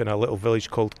 1812 in a little village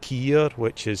called Keir,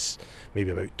 which is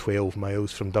maybe about 12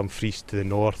 miles from Dumfries to the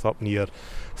north, up near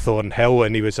Thornhill,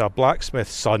 and he was a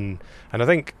blacksmith's son. And I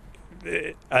think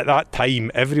at that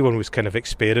time everyone was kind of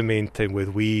experimenting with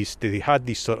ways they had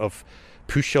these sort of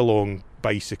push along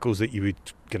bicycles that you would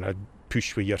kind of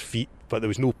push with your feet, but there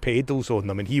was no pedals on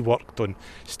them, and he worked on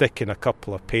sticking a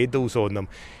couple of pedals on them.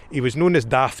 He was known as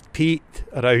Daft Pate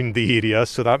around the area,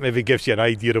 so that maybe gives you an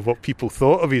idea of what people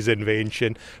thought of his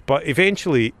invention. But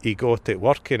eventually he got it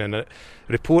working, and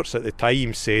reports at the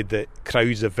time said that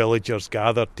crowds of villagers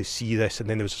gathered to see this, and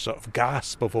then there was a sort of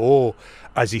gasp of awe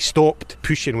as he stopped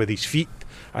pushing with his feet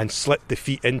and slipped the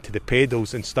feet into the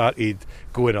pedals and started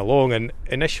going along. And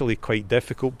initially quite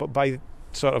difficult, but by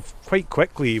sort of quite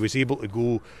quickly he was able to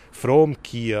go from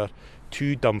Keir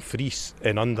to Dumfries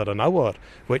in under an hour,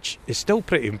 which is still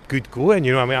pretty good going,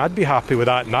 you know. I mean, I'd be happy with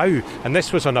that now. And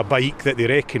this was on a bike that they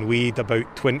reckon weighed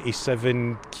about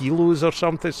 27 kilos or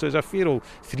something, so it's a fair old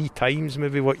 3 times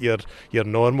maybe what your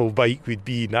normal bike would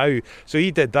be now. So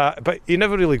he did that, but he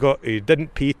never really he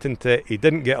didn't patent it, he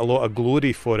didn't get a lot of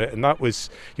glory for it, and that was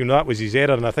his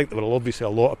error. And I think there were obviously a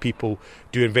lot of people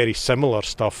doing very similar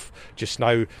stuff just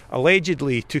now.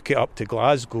 Allegedly he took it up to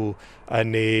Glasgow,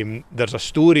 and there's a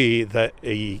story that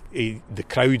the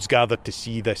crowds gathered to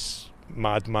see this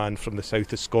madman from the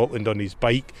south of Scotland on his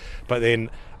bike, but then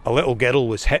a little girl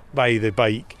was hit by the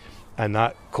bike, and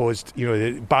that caused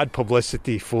bad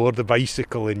publicity for the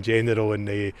bicycle in general, and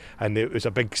it was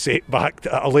a big setback.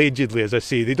 Allegedly, as I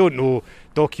say, they don't know.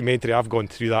 Documentary, I've gone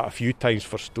through that a few times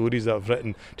for stories that I've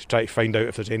written to try to find out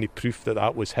if there's any proof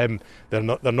that was him. They're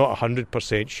not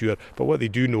 100% sure, but what they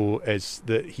do know is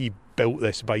that he built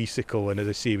this bicycle, and as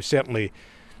I say, certainly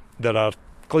there are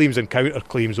claims and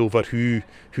counterclaims over who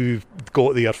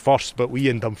got there first, but we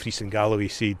in Dumfries and Galloway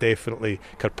say definitely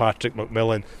Kirkpatrick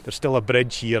Macmillan. There's still a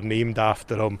bridge here named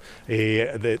after him.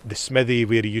 The smithy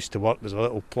where he used to work, there's a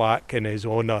little plaque in his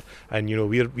honour, and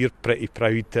we're pretty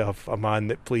proud to have a man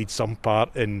that played some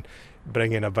part in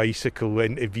bringing a bicycle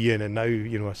into being, and now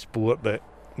a sport that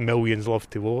millions love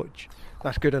to watch.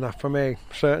 That's good enough for me,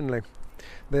 certainly.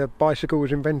 The bicycle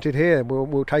was invented here.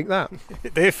 We'll take that.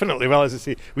 Definitely. Well, as I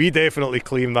say, we definitely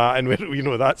claim that, and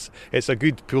it's a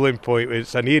good pulling point.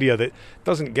 It's an area that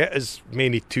doesn't get as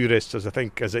many tourists as I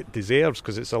think as it deserves,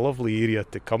 because it's a lovely area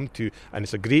to come to, and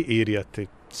it's a great area to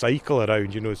cycle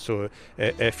around. So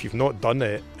if you've not done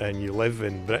it and you live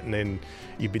in Britain, then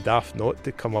you'd be daft not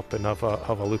to come up and have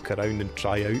a look around and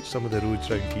try out some of the roads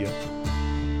around here.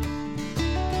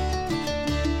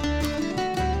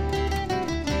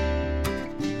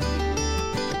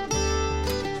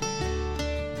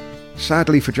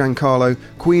 Sadly for Giancarlo,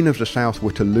 Queen of the South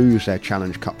were to lose their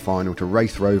Challenge Cup final to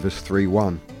Wraith Rovers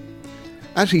 3-1.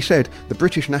 As he said, the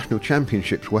British National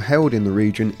Championships were held in the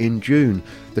region in June.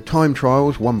 The time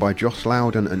trials, won by Joss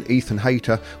Loudon and Ethan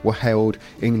Hayter, were held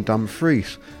in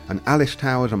Dumfries, and Alice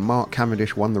Towers and Mark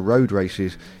Cavendish won the road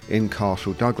races in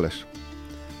Castle Douglas.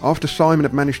 After Simon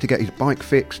had managed to get his bike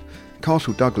fixed,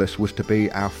 Castle Douglas was to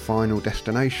be our final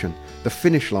destination, the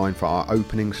finish line for our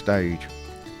opening stage.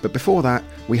 But before that,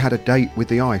 we had a date with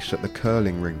the ice at the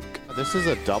curling rink. This is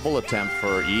a double attempt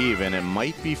for Eve, and it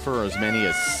might be for as many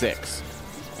as 6.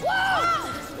 Just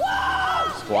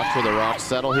watch where the rocks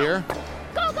settle here.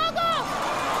 Go, go, go!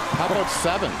 How about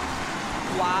 7?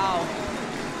 Wow.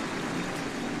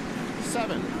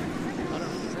 7.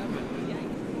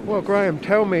 Well, Graham,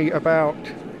 tell me about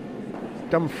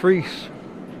Dumfries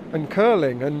and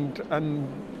curling, and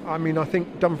I mean, I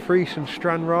think Dumfries and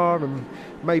Stranraer and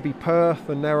maybe Perth,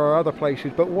 and there are other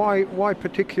places, but why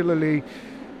particularly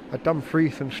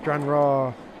Dumfries and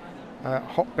Stranraer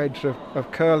hotbeds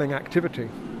of curling activity?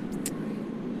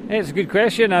 It's a good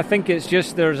question. I think it's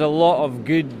just there's a lot of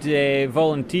good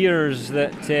volunteers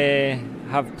that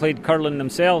have played curling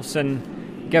themselves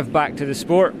and give back to the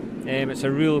sport. It's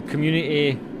a real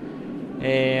community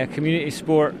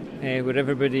sport where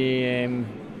everybody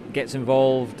gets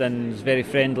involved and is very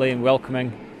friendly and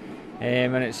welcoming,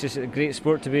 and it's just a great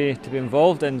sport to be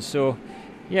involved in. So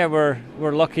yeah, we're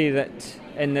lucky that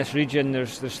in this region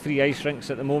there's 3 ice rinks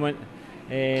at the moment,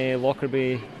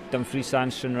 Lockerbie, Dumfries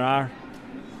and Stranraer.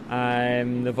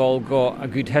 They've all got a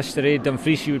good history.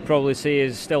 Dumfries, you would probably say,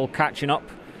 is still catching up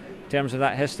in terms of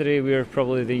that history. We're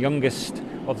probably the youngest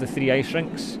of the 3 ice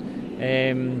rinks,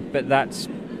 but that's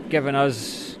given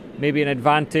us maybe an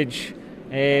advantage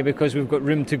because we've got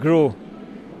room to grow.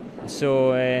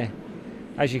 So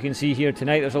I as you can see here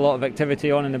tonight, there's a lot of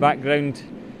activity on in the background.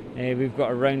 We've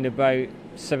got around about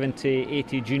 70,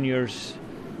 80 juniors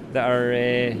that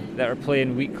are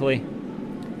playing weekly,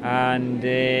 and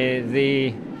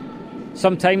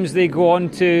sometimes they go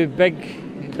on to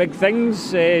big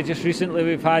things. Just recently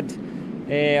we've had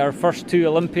our first 2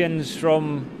 Olympians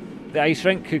from the ice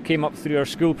rink who came up through our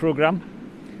school programme,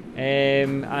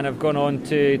 and have gone on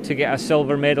to get a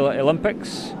silver medal at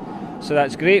Olympics. So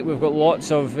that's great. We've got lots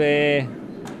of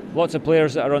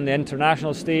players that are on the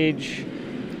international stage,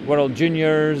 World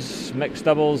Juniors, mixed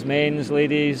doubles, men's,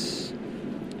 ladies.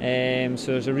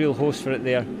 So there's a real host for it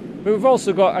there. But we've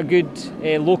also got a good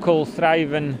local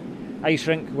thriving ice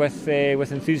rink with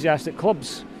enthusiastic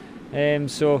clubs.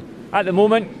 So at the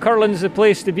moment, curling's the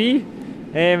place to be.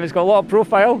 It's got a lot of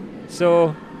profile.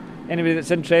 So anybody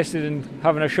that's interested in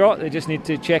having a shot, they just need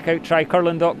to check out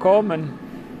trycurling.com and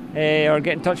or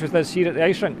get in touch with us here at the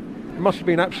ice rink. It must have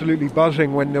been absolutely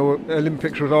buzzing when the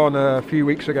Olympics was on a few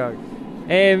weeks ago.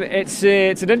 It's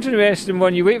an interesting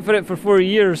one. You wait for it for 4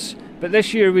 years, but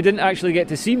this year we didn't actually get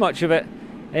to see much of it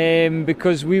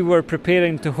because we were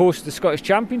preparing to host the Scottish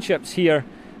Championships here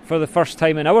for the first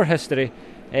time in our history.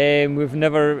 We've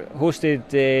never hosted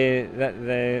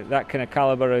that kind of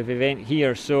calibre of event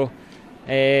here, so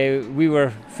we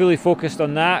were fully focused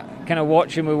on that, kind of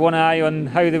watching with one eye on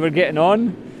how they were getting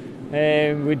on.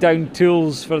 We downed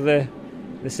tools for the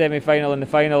semi-final and the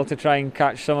final to try and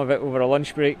catch some of it over a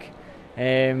lunch break.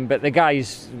 But the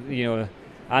guys,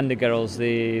 and the girls,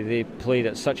 they played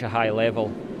at such a high level.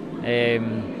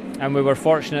 And we were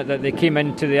fortunate that they came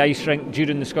into the ice rink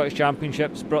during the Scottish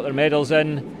Championships, brought their medals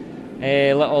in,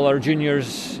 let all our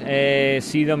juniors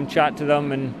see them, chat to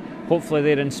them, and hopefully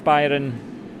they're inspiring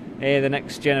the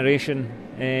next generation.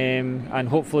 And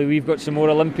hopefully we've got some more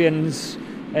Olympians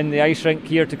in the ice rink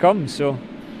here to come. So,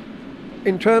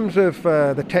 in terms of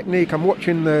the technique, I'm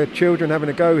watching the children having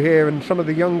a go here, and some of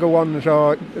the younger ones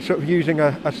are sort of using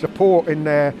a support in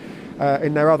their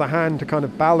other hand to kind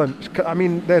of balance. I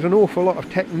mean, there's an awful lot of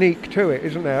technique to it,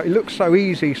 isn't there? It looks so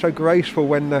easy, so graceful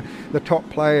when the top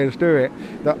players do it,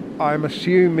 that I'm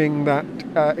assuming that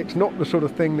it's not the sort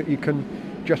of thing that you can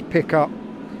just pick up,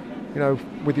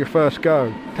 with your first go.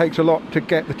 It takes a lot to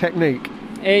get the technique.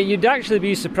 You'd actually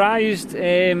be surprised.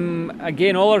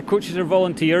 Again, all our coaches are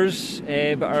volunteers,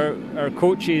 but our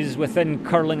coaches within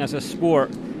curling as a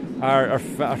sport are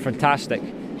fantastic.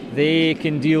 They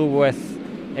can deal with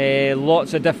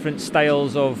lots of different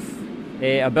styles of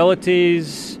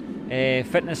abilities,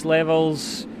 fitness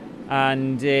levels,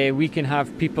 and we can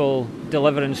have people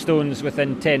delivering stones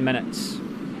within 10 minutes.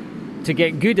 To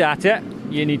get good at it,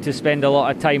 you need to spend a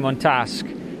lot of time on task.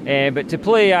 But to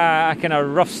play a kind of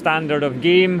rough standard of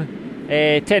game,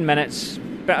 10 minutes,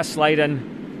 bit of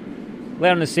sliding,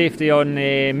 learn the safety on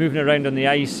moving around on the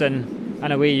ice,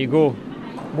 and away you go.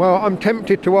 Well, I'm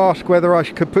tempted to ask whether I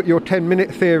could put your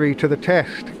 10-minute theory to the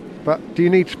test, but do you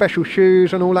need special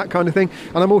shoes and all that kind of thing?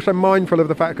 And I'm also mindful of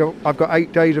the fact that I've got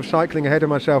 8 days of cycling ahead of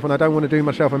myself, and I don't want to do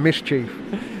myself a mischief.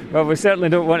 Well, we certainly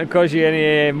don't want to cause you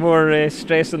any more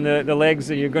stress on the legs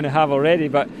that you're going to have already.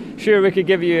 But sure, we could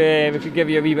give you a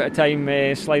wee bit of time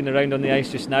sliding around on the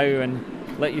ice just now and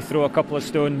let you throw a couple of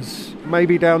stones.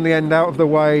 Maybe down the end, out of the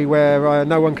way, where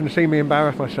no one can see me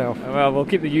embarrass myself. Well, we'll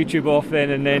keep the YouTube off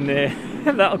then, and then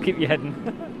that'll keep you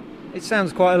hidden. It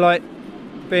sounds quite like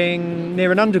being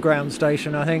near an underground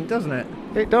station, I think, doesn't it?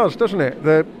 It does, doesn't it?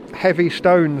 The heavy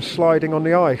stones sliding on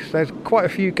the ice. There's quite a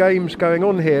few games going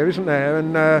on here, isn't there?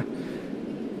 And the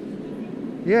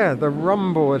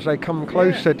rumble as they come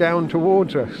closer down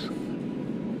towards us.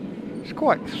 It's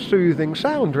quite soothing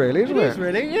sound, really, isn't it? It is,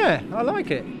 really, yeah. I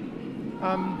like it.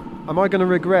 Am I going to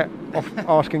regret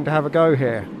asking to have a go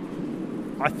here?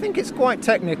 I think it's quite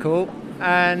technical,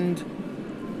 and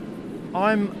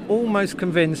I'm almost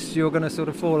convinced you're going to sort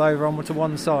of fall over onto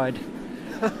one side.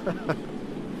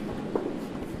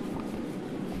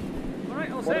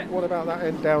 What about that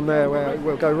end down there where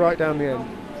we'll go right down the end?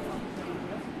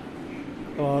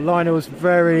 Oh, Lionel's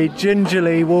very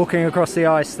gingerly walking across the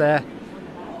ice there.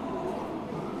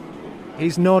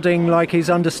 He's nodding like he's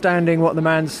understanding what the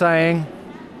man's saying,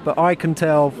 but I can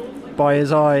tell by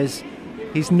his eyes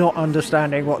he's not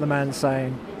understanding what the man's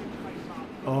saying.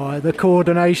 Oh, the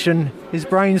coordination. His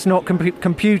brain's not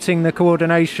computing the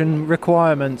coordination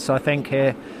requirements, I think,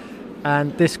 here.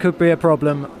 And this could be a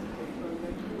problem.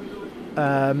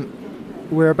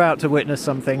 We're about to witness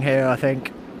something here, I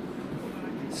think.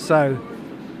 So,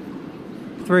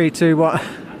 3, 2, 1.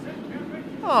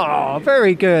 Oh,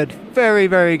 very good. Very,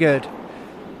 very good.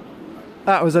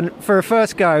 That was, for a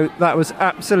first go, that was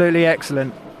absolutely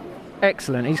excellent.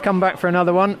 Excellent. He's come back for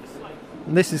another one.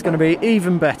 And this is going to be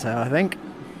even better, I think.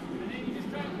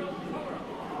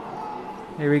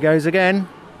 Here he goes again.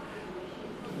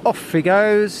 Off he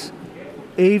goes.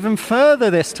 Even further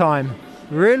this time.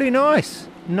 Really nice.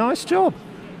 Nice job.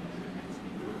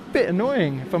 Bit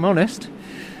annoying, if I'm honest.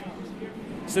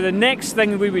 So the next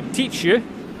thing we would teach you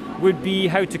would be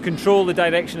how to control the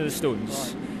direction of the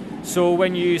stones. So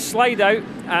when you slide out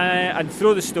and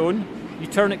throw the stone, you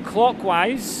turn it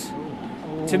clockwise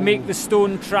to make the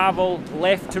stone travel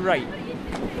left to right.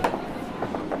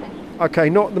 Okay,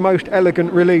 not the most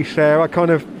elegant release there. I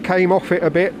kind of came off it a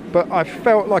bit, but I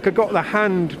felt like I got the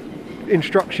hand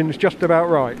instructions just about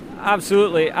right.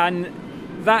 Absolutely, and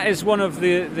that is one of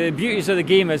the beauties of the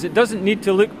game, is it doesn't need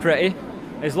to look pretty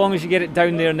as long as you get it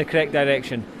down there in the correct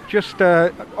direction. Just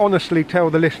honestly tell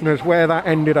the listeners where that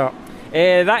ended up.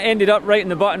 That ended up right in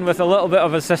the button with a little bit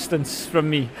of assistance from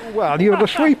me. Well, you're the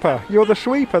sweeper. You're the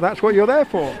sweeper. That's what you're there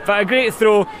for. But a great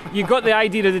throw. You got the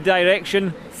idea of the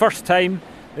direction first time.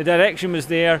 The direction was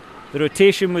there. The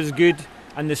rotation was good,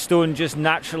 and the stone just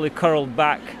naturally curled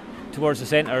back towards the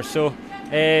centre. So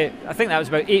I think that was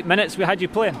about 8 minutes we had you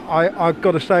playing. I've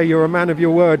got to say you're a man of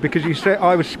your word, because you said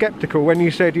I was sceptical when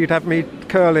you said you'd have me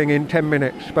curling in 10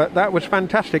 minutes, but that was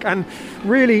fantastic and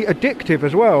really addictive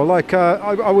as well. Like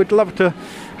I would love to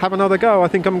have another go. I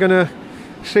think I'm going to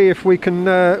see if we can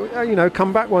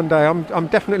come back one day. I'm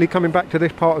definitely coming back to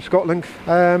this part of Scotland.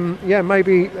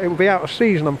 Maybe it will be out of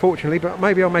season, unfortunately, but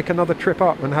maybe I'll make another trip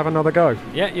up and have another go.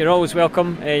 Yeah, you're always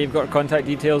welcome. You've got our contact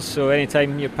details, so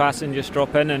anytime you're passing, just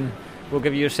drop in and we'll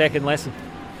give you your second lesson.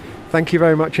 Thank you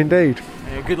very much indeed.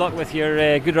 Good luck with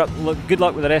your good luck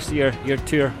with the rest of your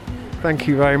tour. Thank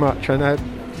you very much, and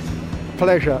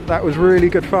pleasure. That was really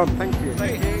good fun. Thank you.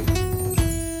 Thank you.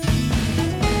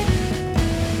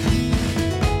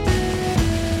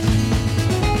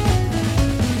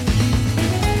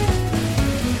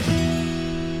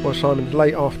 Well, Simon,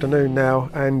 late afternoon now,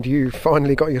 and you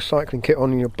finally got your cycling kit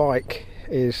on, and your bike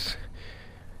is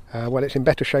it's in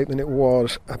better shape than it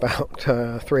was about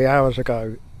 3 hours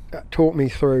ago. Talk me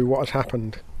through what has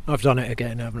happened. I've done it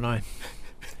again, haven't I?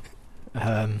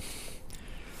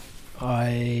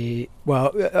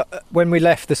 When we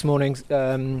left this morning,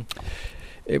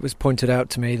 it was pointed out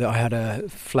to me that I had a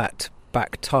flat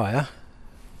back tyre.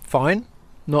 Fine,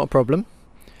 not a problem.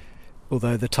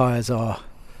 Although the tyres are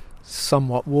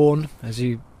somewhat worn, as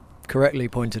you correctly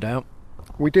pointed out.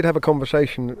 We did have a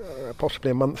conversation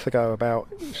possibly a month ago about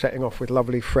setting off with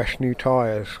lovely fresh new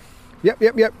tyres. Yep,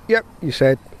 you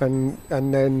said, and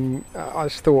then I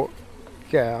thought,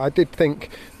 I did think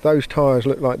those tyres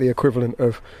look like the equivalent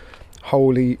of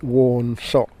wholly worn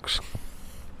socks.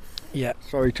 Yeah.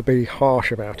 Sorry to be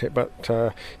harsh about it,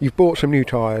 but you've bought some new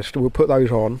tyres, we'll put those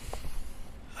on.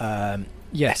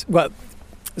 Yes, well,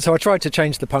 so I tried to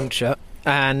change the puncture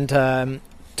and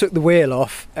took the wheel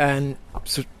off and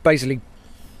basically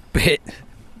bit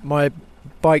my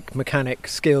bike mechanic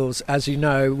skills. As you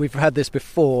know, we've had this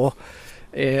before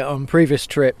on previous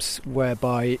trips,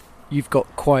 whereby you've got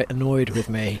quite annoyed with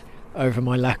me over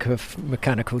my lack of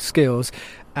mechanical skills,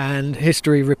 and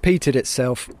history repeated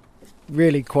itself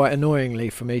really quite annoyingly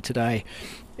for me today,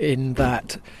 in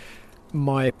that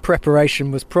my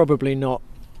preparation was probably not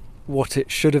what it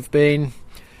should have been,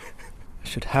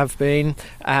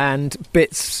 and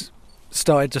bits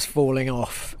started just falling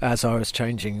off as I was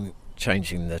changing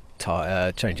the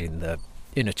tyre, changing the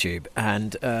inner tube,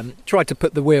 and tried to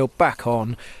put the wheel back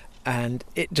on, and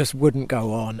it just wouldn't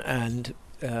go on. And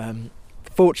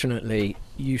fortunately,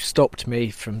 you stopped me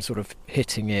from sort of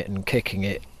hitting it and kicking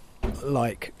it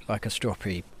like a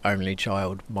stroppy only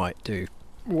child might do.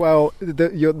 Well,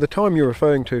 the time you're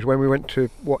referring to is when we went to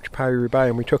watch Paris-Roubaix,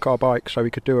 and we took our bikes so we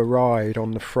could do a ride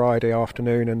on the Friday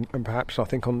afternoon, and perhaps I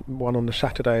think on the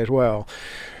Saturday as well,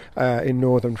 in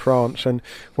northern France. And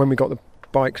when we got the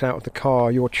bikes out of the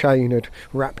car, your chain had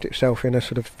wrapped itself in a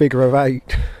sort of figure of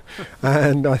 8,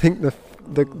 and I think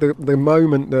the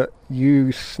moment that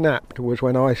you snapped was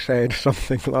when I said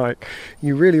something like,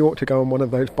 "You really ought to go on one of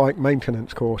those bike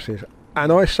maintenance courses."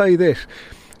 And I say this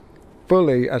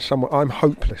fully as someone, I'm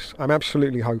hopeless. I'm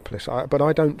absolutely hopeless. But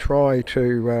I don't try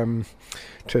to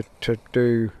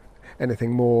do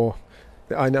anything more.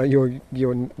 I know you're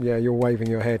waving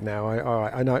your head now.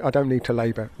 I know I don't need to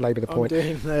labour the point.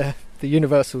 I'm doing the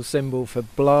universal symbol for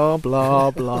blah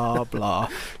blah blah blah.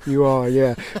 You are,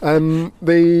 yeah.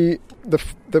 The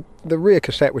rear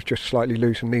cassette was just slightly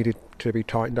loose and needed to be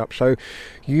tightened up. So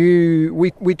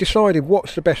we decided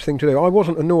what's the best thing to do. I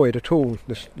wasn't annoyed at all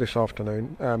this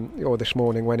afternoon or this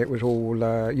morning when it was all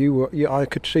I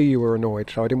could see you were annoyed,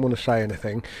 so I didn't want to say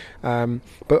anything.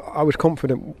 But I was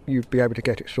confident you'd be able to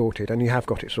get it sorted, and you have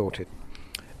got it sorted.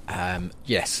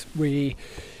 Yes,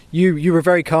 you were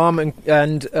very calm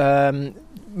and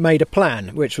made a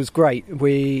plan, which was great.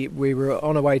 We were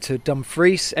on our way to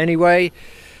Dumfries anyway.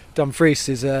 Dumfries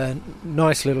is a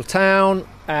nice little town,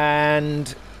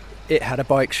 and it had a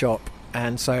bike shop,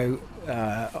 and so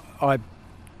I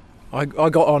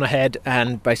got on ahead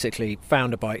and basically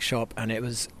found a bike shop, and it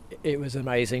was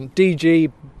amazing.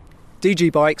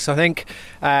 DG Bikes, I think,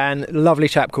 and a lovely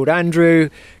chap called Andrew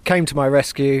came to my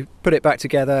rescue, put it back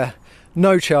together,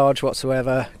 no charge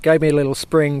whatsoever, gave me a little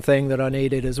spring thing that I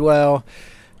needed as well,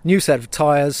 new set of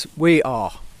tyres. We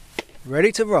are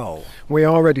ready to roll. We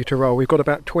are ready to roll. We've got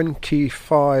about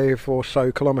 25 or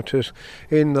so kilometres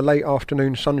in the late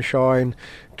afternoon sunshine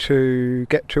to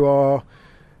get to our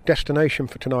destination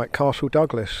for tonight, Castle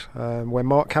Douglas, where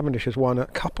Mark Cavendish has won a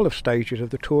couple of stages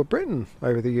of the Tour of Britain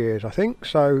over the years, I think.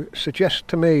 So suggests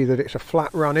to me that it's a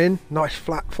flat run in, nice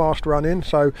flat fast run in.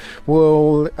 So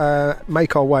we'll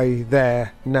make our way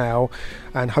there now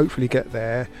and hopefully get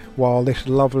there while this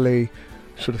lovely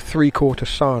sort of three-quarter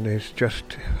sun is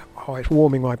just, it's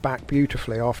warming my back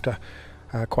beautifully after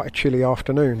quite a chilly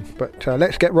afternoon. But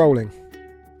let's get rolling.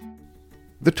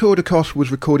 The Tour de Cosse was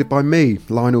recorded by me,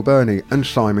 Lionel Burney, and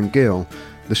Simon Gill.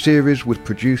 The series was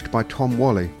produced by Tom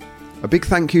Wally. A big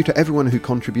thank you to everyone who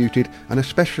contributed, and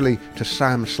especially to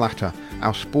Sam Slatter,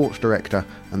 our sports director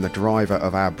and the driver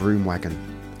of our broom wagon.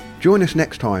 Join us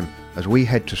next time as we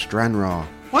head to Stranraer.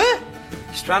 Where?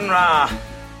 Stranraer.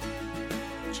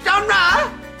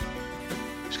 Stranraer?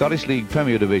 Scottish League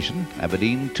Premier Division,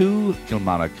 Aberdeen 2,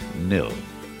 Kilmarnock 0.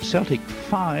 Celtic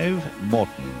 5,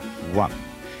 Morton 1.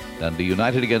 Dundee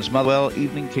United against Motherwell,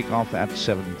 evening kick-off at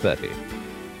 7:30.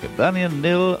 Hibernian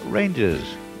 0, Rangers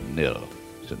 0.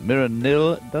 St Mirren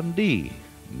 0, Dundee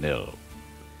 0.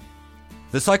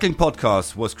 The Cycling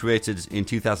Podcast was created in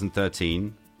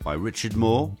 2013 by Richard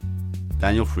Moore,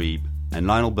 Daniel Freeb and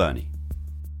Lionel Burney.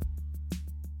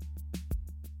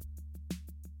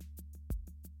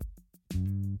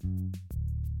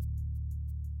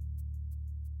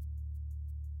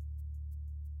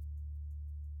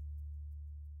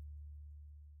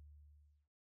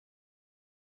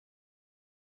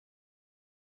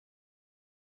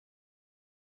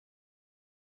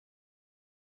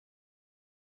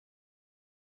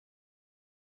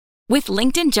 With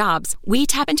LinkedIn Jobs, we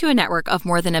tap into a network of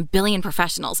more than 1 billion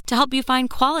professionals to help you find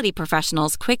quality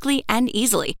professionals quickly and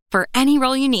easily for any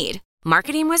role you need.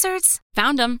 Marketing wizards?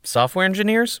 Found them. Software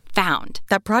engineers? Found.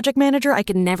 That project manager I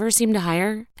could never seem to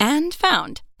hire? And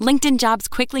found. LinkedIn Jobs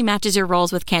quickly matches your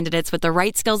roles with candidates with the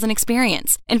right skills and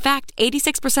experience. In fact,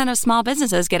 86% of small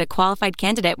businesses get a qualified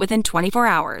candidate within 24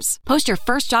 hours. Post your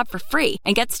first job for free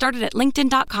and get started at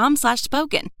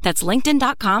linkedin.com/spoken. That's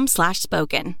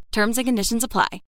linkedin.com/spoken. Terms and conditions apply.